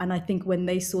it. And I think when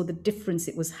they saw the difference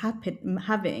it was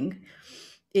having,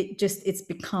 it's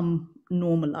become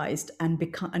normalized and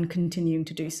continuing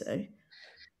to do so.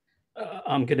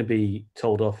 I'm going to be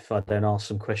told off if I don't ask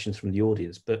some questions from the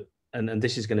audience, but and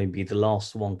this is going to be the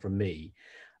last one from me.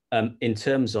 In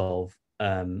terms of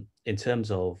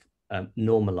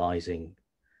normalizing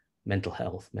mental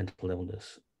health, mental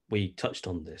illness, we touched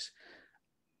on this.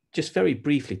 Just very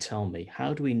briefly, tell me,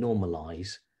 how do we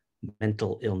normalize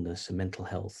mental illness and mental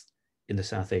health in the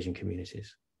South Asian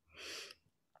communities?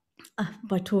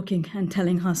 By talking and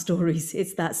telling our stories.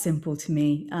 It's that simple to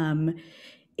me.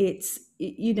 It's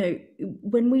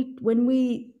when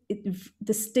we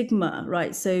the stigma,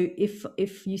 right? So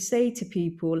if you say to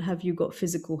people, have you got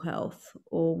physical health,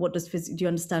 or what does do you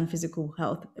understand physical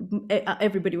health?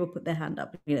 Everybody will put their hand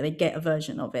up. You know, they get a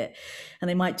version of it, and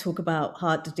they might talk about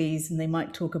heart disease, and they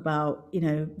might talk about, you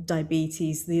know,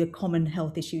 diabetes, the common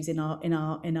health issues in our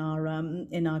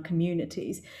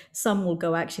communities. Some will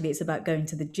go, actually, it's about going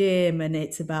to the gym, and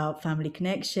it's about family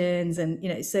connections, and,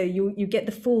 you know, so you get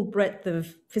the full breadth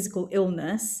of physical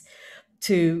illness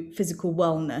to physical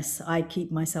wellness. I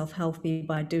keep myself healthy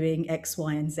by doing X,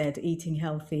 Y, and Z, eating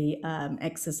healthy,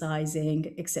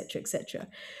 exercising, etc., etc.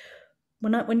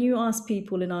 When you ask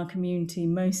people in our community,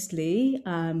 mostly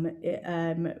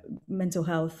mental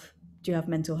health, do you have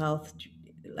mental health?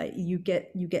 Like you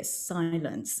get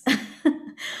silence,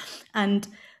 and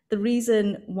the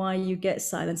reason why you get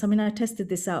silence, I mean, I tested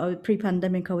this out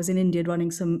pre-pandemic. I was in India running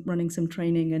some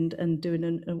training and doing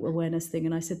an awareness thing,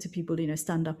 and I said to people, you know,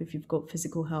 stand up if you've got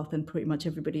physical health, and pretty much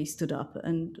everybody stood up.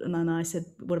 And then I said,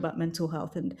 what about mental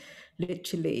health? And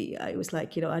literally, I was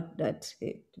like, you know,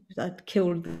 I'd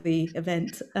killed the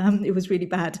event. It was really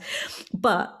bad,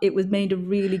 but it was made a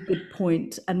really good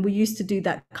point. And we used to do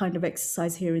that kind of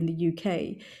exercise here in the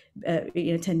UK,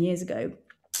 10 years ago.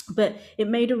 But it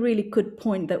made a really good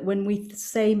point that when we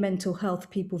say mental health,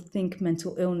 people think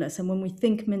mental illness. And when we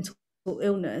think mental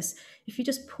illness, if you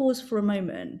just pause for a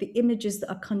moment, the images that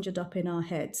are conjured up in our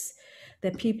heads,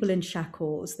 they're people in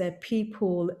shackles, they're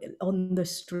people on the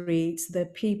streets, they're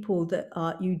people that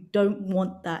you don't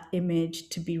want that image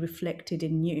to be reflected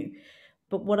in you.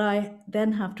 But what I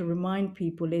then have to remind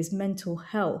people is mental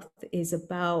health is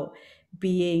about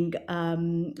being,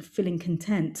 feeling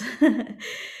content,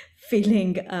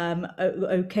 feeling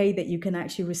okay, that you can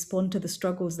actually respond to the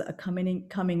struggles that are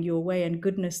coming your way. And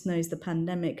goodness knows the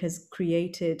pandemic has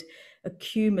created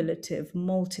accumulative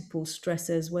multiple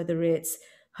stressors, whether it's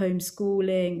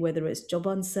homeschooling, whether it's job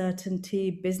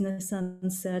uncertainty, business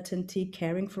uncertainty,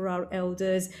 caring for our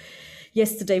elders.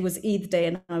 Yesterday was Eid Day,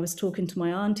 and I was talking to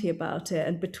my auntie about it,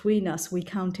 and between us we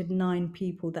counted 9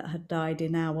 people that had died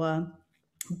in our,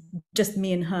 just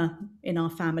me and her, in our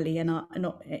family and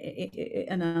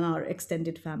in our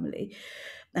extended family.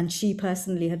 And she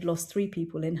personally had lost 3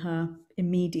 people in her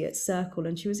immediate circle,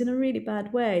 and she was in a really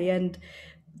bad way. And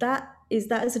that is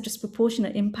a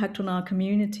disproportionate impact on our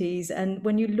communities. And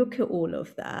when you look at all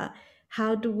of that,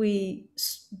 how do we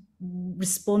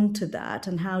respond to that,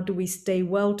 and how do we stay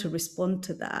well to respond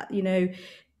to that? You know,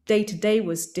 day to day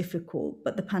was difficult,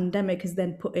 but the pandemic has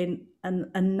then put in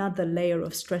another layer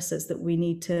of stressors that we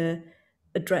need to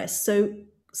address. So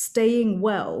staying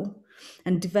well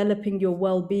and developing your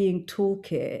well-being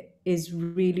toolkit is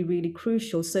really, really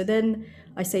crucial. So then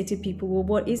I say to people, well,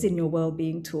 what is in your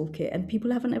well-being toolkit? And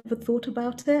people haven't ever thought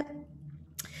about it.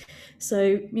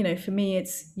 So, you know, for me,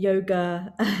 it's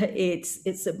yoga.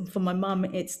 It's for my mum,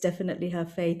 it's definitely her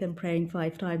faith and praying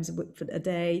 5 times a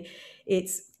day.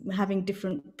 It's having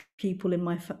different people in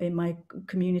my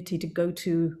community to go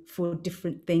to for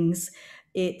different things.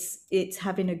 It's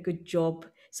having a good job.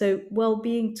 So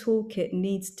well-being toolkit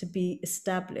needs to be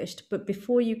established. But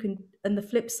before you can, and the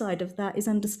flip side of that is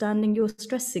understanding your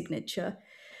stress signature.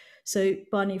 So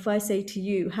Barney, if I say to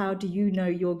you, how do you know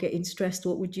you're getting stressed?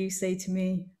 What would you say to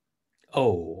me?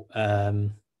 Oh,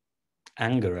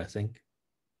 anger, I think.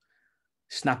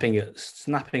 Snapping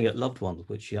at loved ones,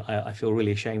 which I feel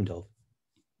really ashamed of.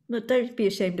 No, don't be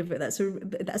ashamed of it.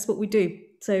 That's what we do.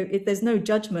 So there's no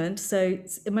judgment. So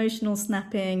it's emotional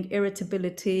snapping,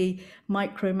 irritability,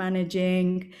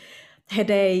 micromanaging,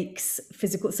 headaches,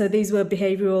 physical. So these were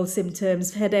behavioral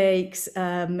symptoms: headaches,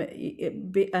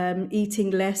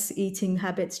 eating less, eating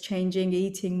habits changing,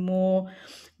 eating more.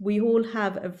 We all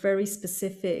have a very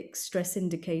specific stress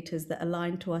indicators that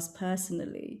align to us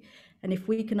personally. And if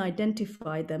we can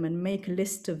identify them and make a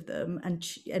list of them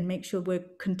and make sure we're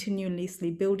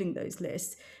continuously building those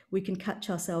lists, we can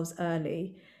catch ourselves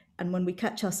early. And when we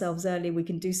catch ourselves early, we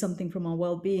can do something from our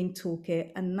well-being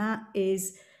toolkit. And that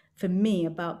is, for me,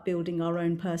 about building our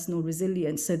own personal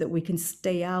resilience so that we can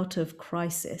stay out of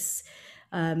crisis.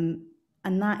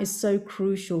 And that is so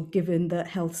crucial given that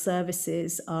health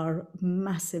services are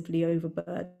massively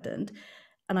overburdened.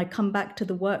 And I come back to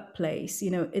the workplace, you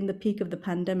know, in the peak of the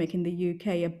pandemic in the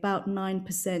UK, about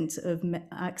 9% of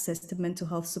access to mental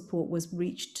health support was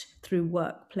reached through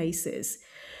workplaces.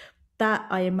 That,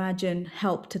 I imagine,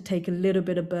 helped to take a little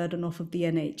bit of burden off of the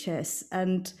NHS.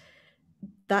 And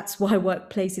that's why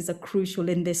workplaces are crucial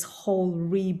in this whole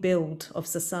rebuild of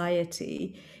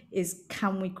society. Is,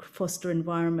 can we foster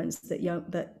environments that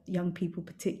young people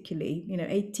particularly, you know,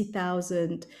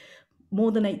 80,000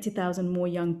 more than 80,000 more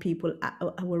young people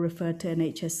were referred to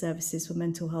NHS services for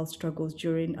mental health struggles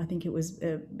during, I think it was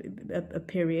a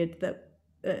period that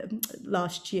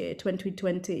last year,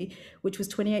 2020, which was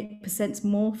 28%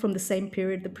 more from the same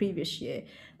period the previous year.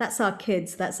 That's our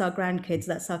kids, that's our grandkids,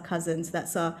 that's our cousins,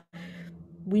 that's our...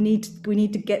 We need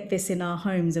to get this in our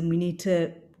homes, and we need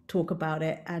to talk about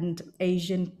it, and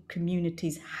Asian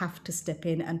communities have to step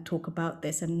in and talk about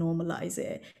this and normalize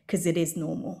it, because it is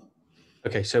normal.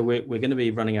 Okay, so we're going to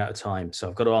be running out of time, so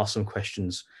I've got to ask some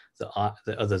questions that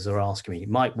others are asking me.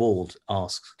 Mike Wald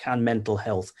asks, can mental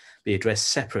health be addressed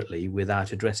separately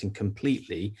without addressing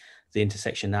completely the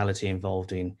intersectionality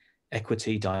involved in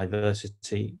equity,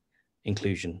 diversity,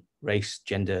 inclusion, race,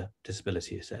 gender,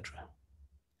 disability, etc.?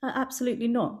 Absolutely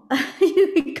not.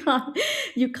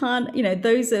 You can't,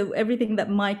 those are, everything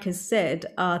that Mike has said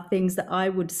are things that I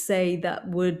would say that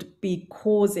would be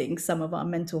causing some of our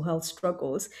mental health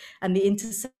struggles, and the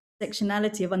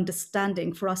intersectionality of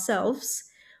understanding for ourselves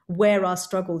where our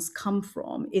struggles come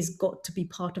from is got to be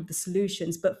part of the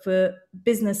solutions. But for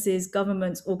businesses,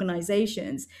 governments,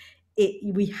 organizations,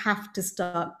 we have to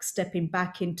start stepping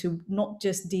back into not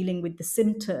just dealing with the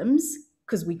symptoms,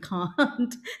 because we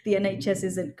can't, the NHS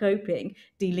isn't coping,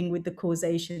 dealing with the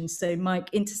causation. So, Mike,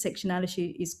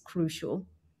 intersectionality is crucial.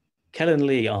 Kellen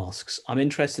Lee asks, I'm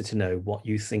interested to know what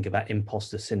you think about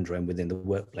imposter syndrome within the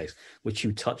workplace, which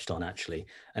you touched on actually,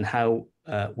 and how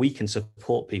we can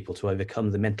support people to overcome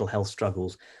the mental health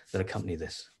struggles that accompany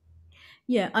this.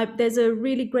 Yeah, there's a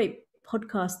really great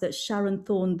podcast that Sharon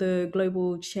Thorne, the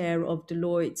global chair of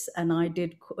Deloitte, and I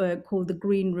did called the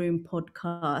Green Room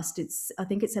podcast. I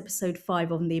think it's episode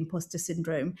 5 on the imposter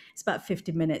syndrome. It's about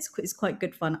 50 minutes. It's quite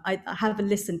good fun. I have a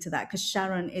listen to that because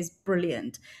Sharon is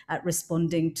brilliant at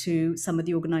responding to some of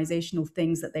the organizational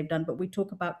things that they've done. But we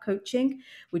talk about coaching,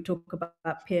 we talk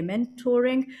about peer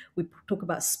mentoring, we talk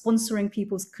about sponsoring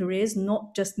people's careers,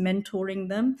 not just mentoring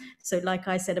them. So like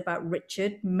I said about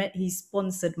Richard, he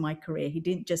sponsored my career. He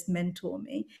didn't just mentor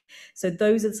me. So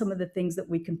those are some of the things that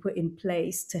we can put in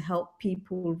place to help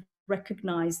people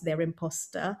recognize their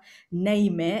imposter,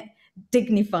 name it,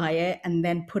 dignify it, and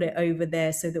then put it over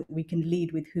there so that we can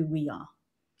lead with who we are.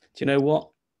 Do you know what?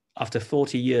 After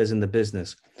 40 years in the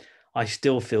business, I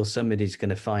still feel somebody's going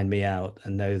to find me out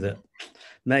and know that,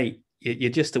 mate,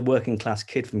 you're just a working class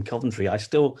kid from Coventry. I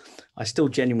still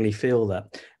genuinely feel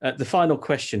that. The final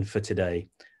question for today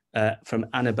from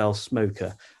Annabelle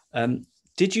Smoker.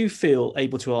 Did you feel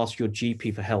able to ask your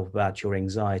GP for help about your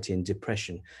anxiety and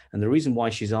depression? And the reason why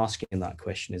she's asking that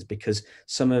question is because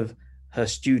some of her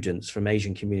students from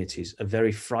Asian communities are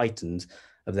very frightened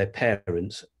of their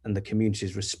parents and the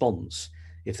community's response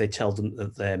if they tell them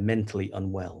that they're mentally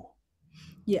unwell.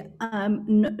 Yeah,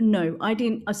 no, I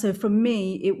didn't. So for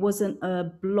me, it wasn't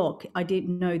a block. I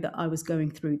didn't know that I was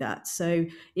going through that. So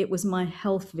it was my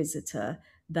health visitor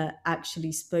that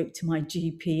actually spoke to my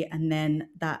GP, and then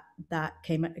that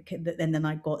came, and then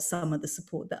I got some of the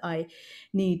support that I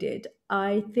needed.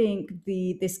 I think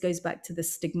this goes back to the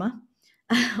stigma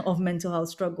of mental health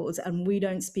struggles, and we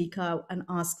don't speak out and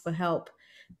ask for help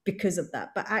because of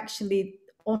that. But actually,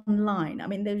 online, I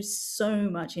mean, there's so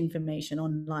much information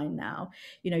online now.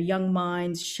 Young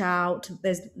Minds, Shout,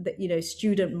 there's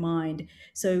Student Mind.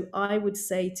 So I would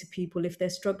say to people, if they're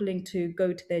struggling to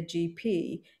go to their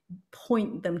GP,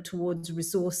 point them towards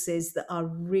resources that are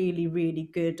really, really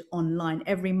good online.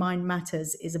 Every Mind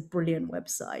Matters is a brilliant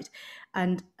website,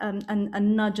 and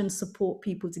nudge and support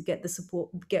people to get the support,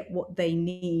 get what they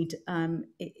need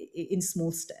in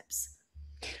small steps.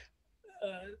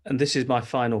 And this is my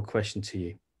final question to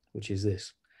you, which is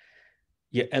this.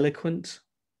 You're eloquent.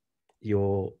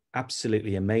 You're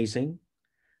absolutely amazing.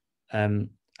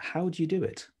 How do you do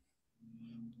it?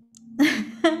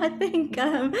 I think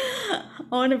I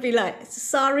want to be like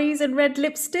saris and red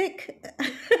lipstick.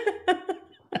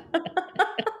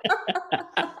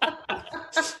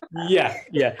 Yeah.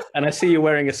 And I see you're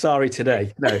wearing a sari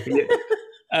today. No.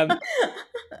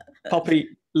 Poppy,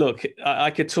 look,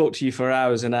 I could talk to you for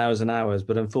hours and hours and hours,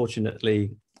 but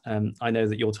unfortunately, I know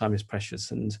that your time is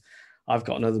precious and I've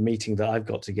got another meeting that I've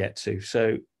got to get to.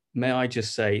 So may I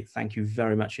just say thank you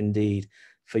very much indeed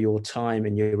for your time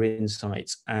and your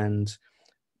insights, and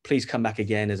please come back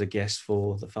again as a guest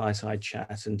for the Fireside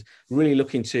Chat, and really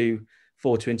looking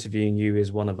forward to interviewing you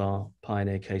as one of our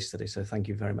pioneer case studies. So thank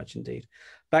you very much indeed.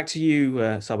 Back to you,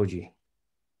 Sabuji.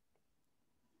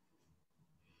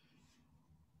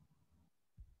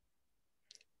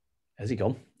 Has he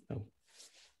gone? Oh.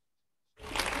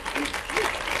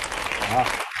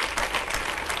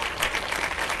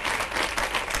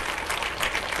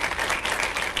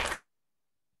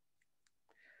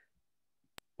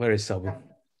 Where is Sabu?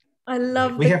 I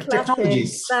love We the have clapping.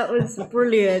 technologies. That was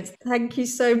brilliant. Thank you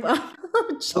so much.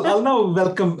 I'll now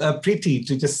welcome Preeti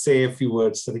to just say a few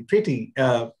words. So Preeti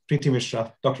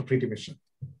Mishra, Dr. Preeti Mishra.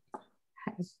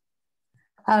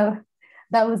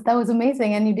 That was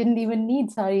amazing, and you didn't even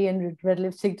need sari and red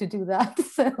lipstick to do that.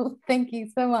 So thank you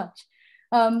so much.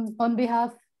 On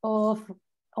behalf of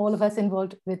all of us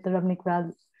involved with the Ramnik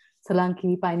Val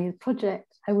Solanki Pioneer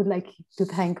Project, I would like to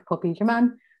thank Poppy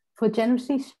Jaman for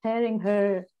generously sharing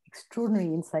her extraordinary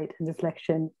insight and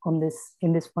reflection on this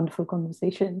in this wonderful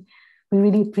conversation. We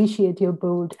really appreciate your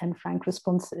bold and frank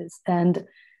responses, and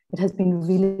it has been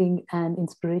revealing and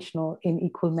inspirational in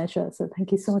equal measure. So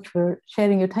thank you so much for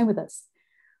sharing your time with us.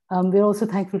 We're also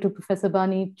thankful to Professor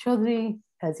Bani Chaudhary,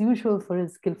 as usual, for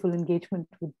his skillful engagement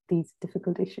with these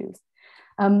difficult issues.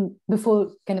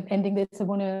 Before kind of ending this, I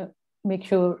want to make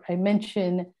sure I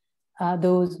mention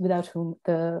those without whom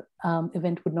the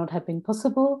event would not have been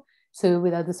possible. So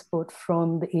without the support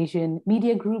from the Asian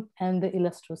Media Group and the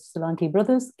illustrious Solanki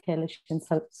brothers, Shailesh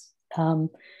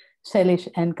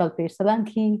and Kalpesh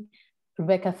Solanki,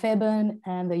 Rebecca Fairbairn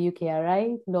and the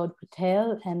UKRI, Lord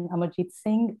Patel and Amarjit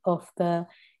Singh of the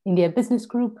India Business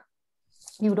Group.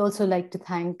 We would also like to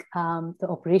thank the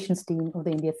operations team of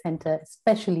the India Center,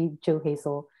 especially Joe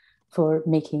Hazel, for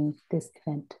making this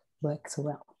event work so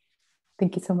well.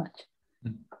 Thank you so much.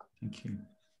 Thank you.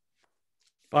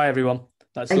 Bye, everyone.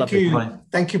 That's lovely.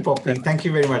 Thank you, Poppy. Thank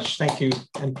you very much. Thank you.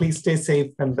 And please stay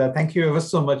safe. And thank you ever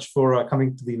so much for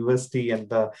coming to the university. And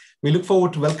we look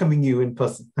forward to welcoming you in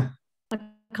person. I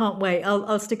can't wait.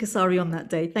 I'll stick a sari on that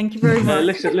day. Thank you very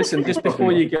much. Listen, just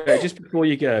before you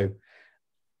go,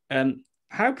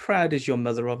 how proud is your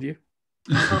mother of you?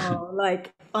 Oh,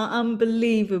 like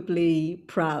unbelievably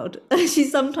proud. She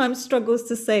sometimes struggles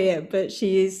to say it, but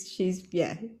she's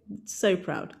so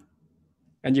proud.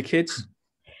 And your kids?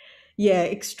 Yeah,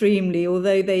 extremely.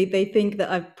 Although they think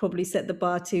that I've probably set the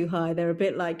bar too high. They're a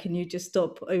bit like, can you just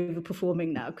stop overperforming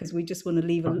now? Because we just want to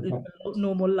live a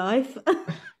normal life.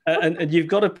 And you've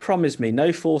got to promise me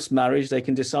no forced marriage. They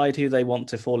can decide who they want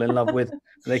to fall in love with. And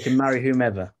they can marry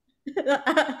whomever.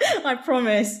 I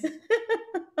promise.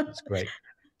 That's great.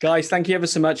 Guys, thank you ever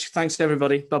so much. Thanks to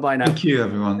everybody. Bye-bye now. Thank you,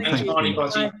 everyone.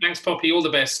 Thanks, Poppy. All the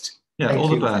best. Yeah, all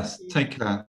the best. Take care.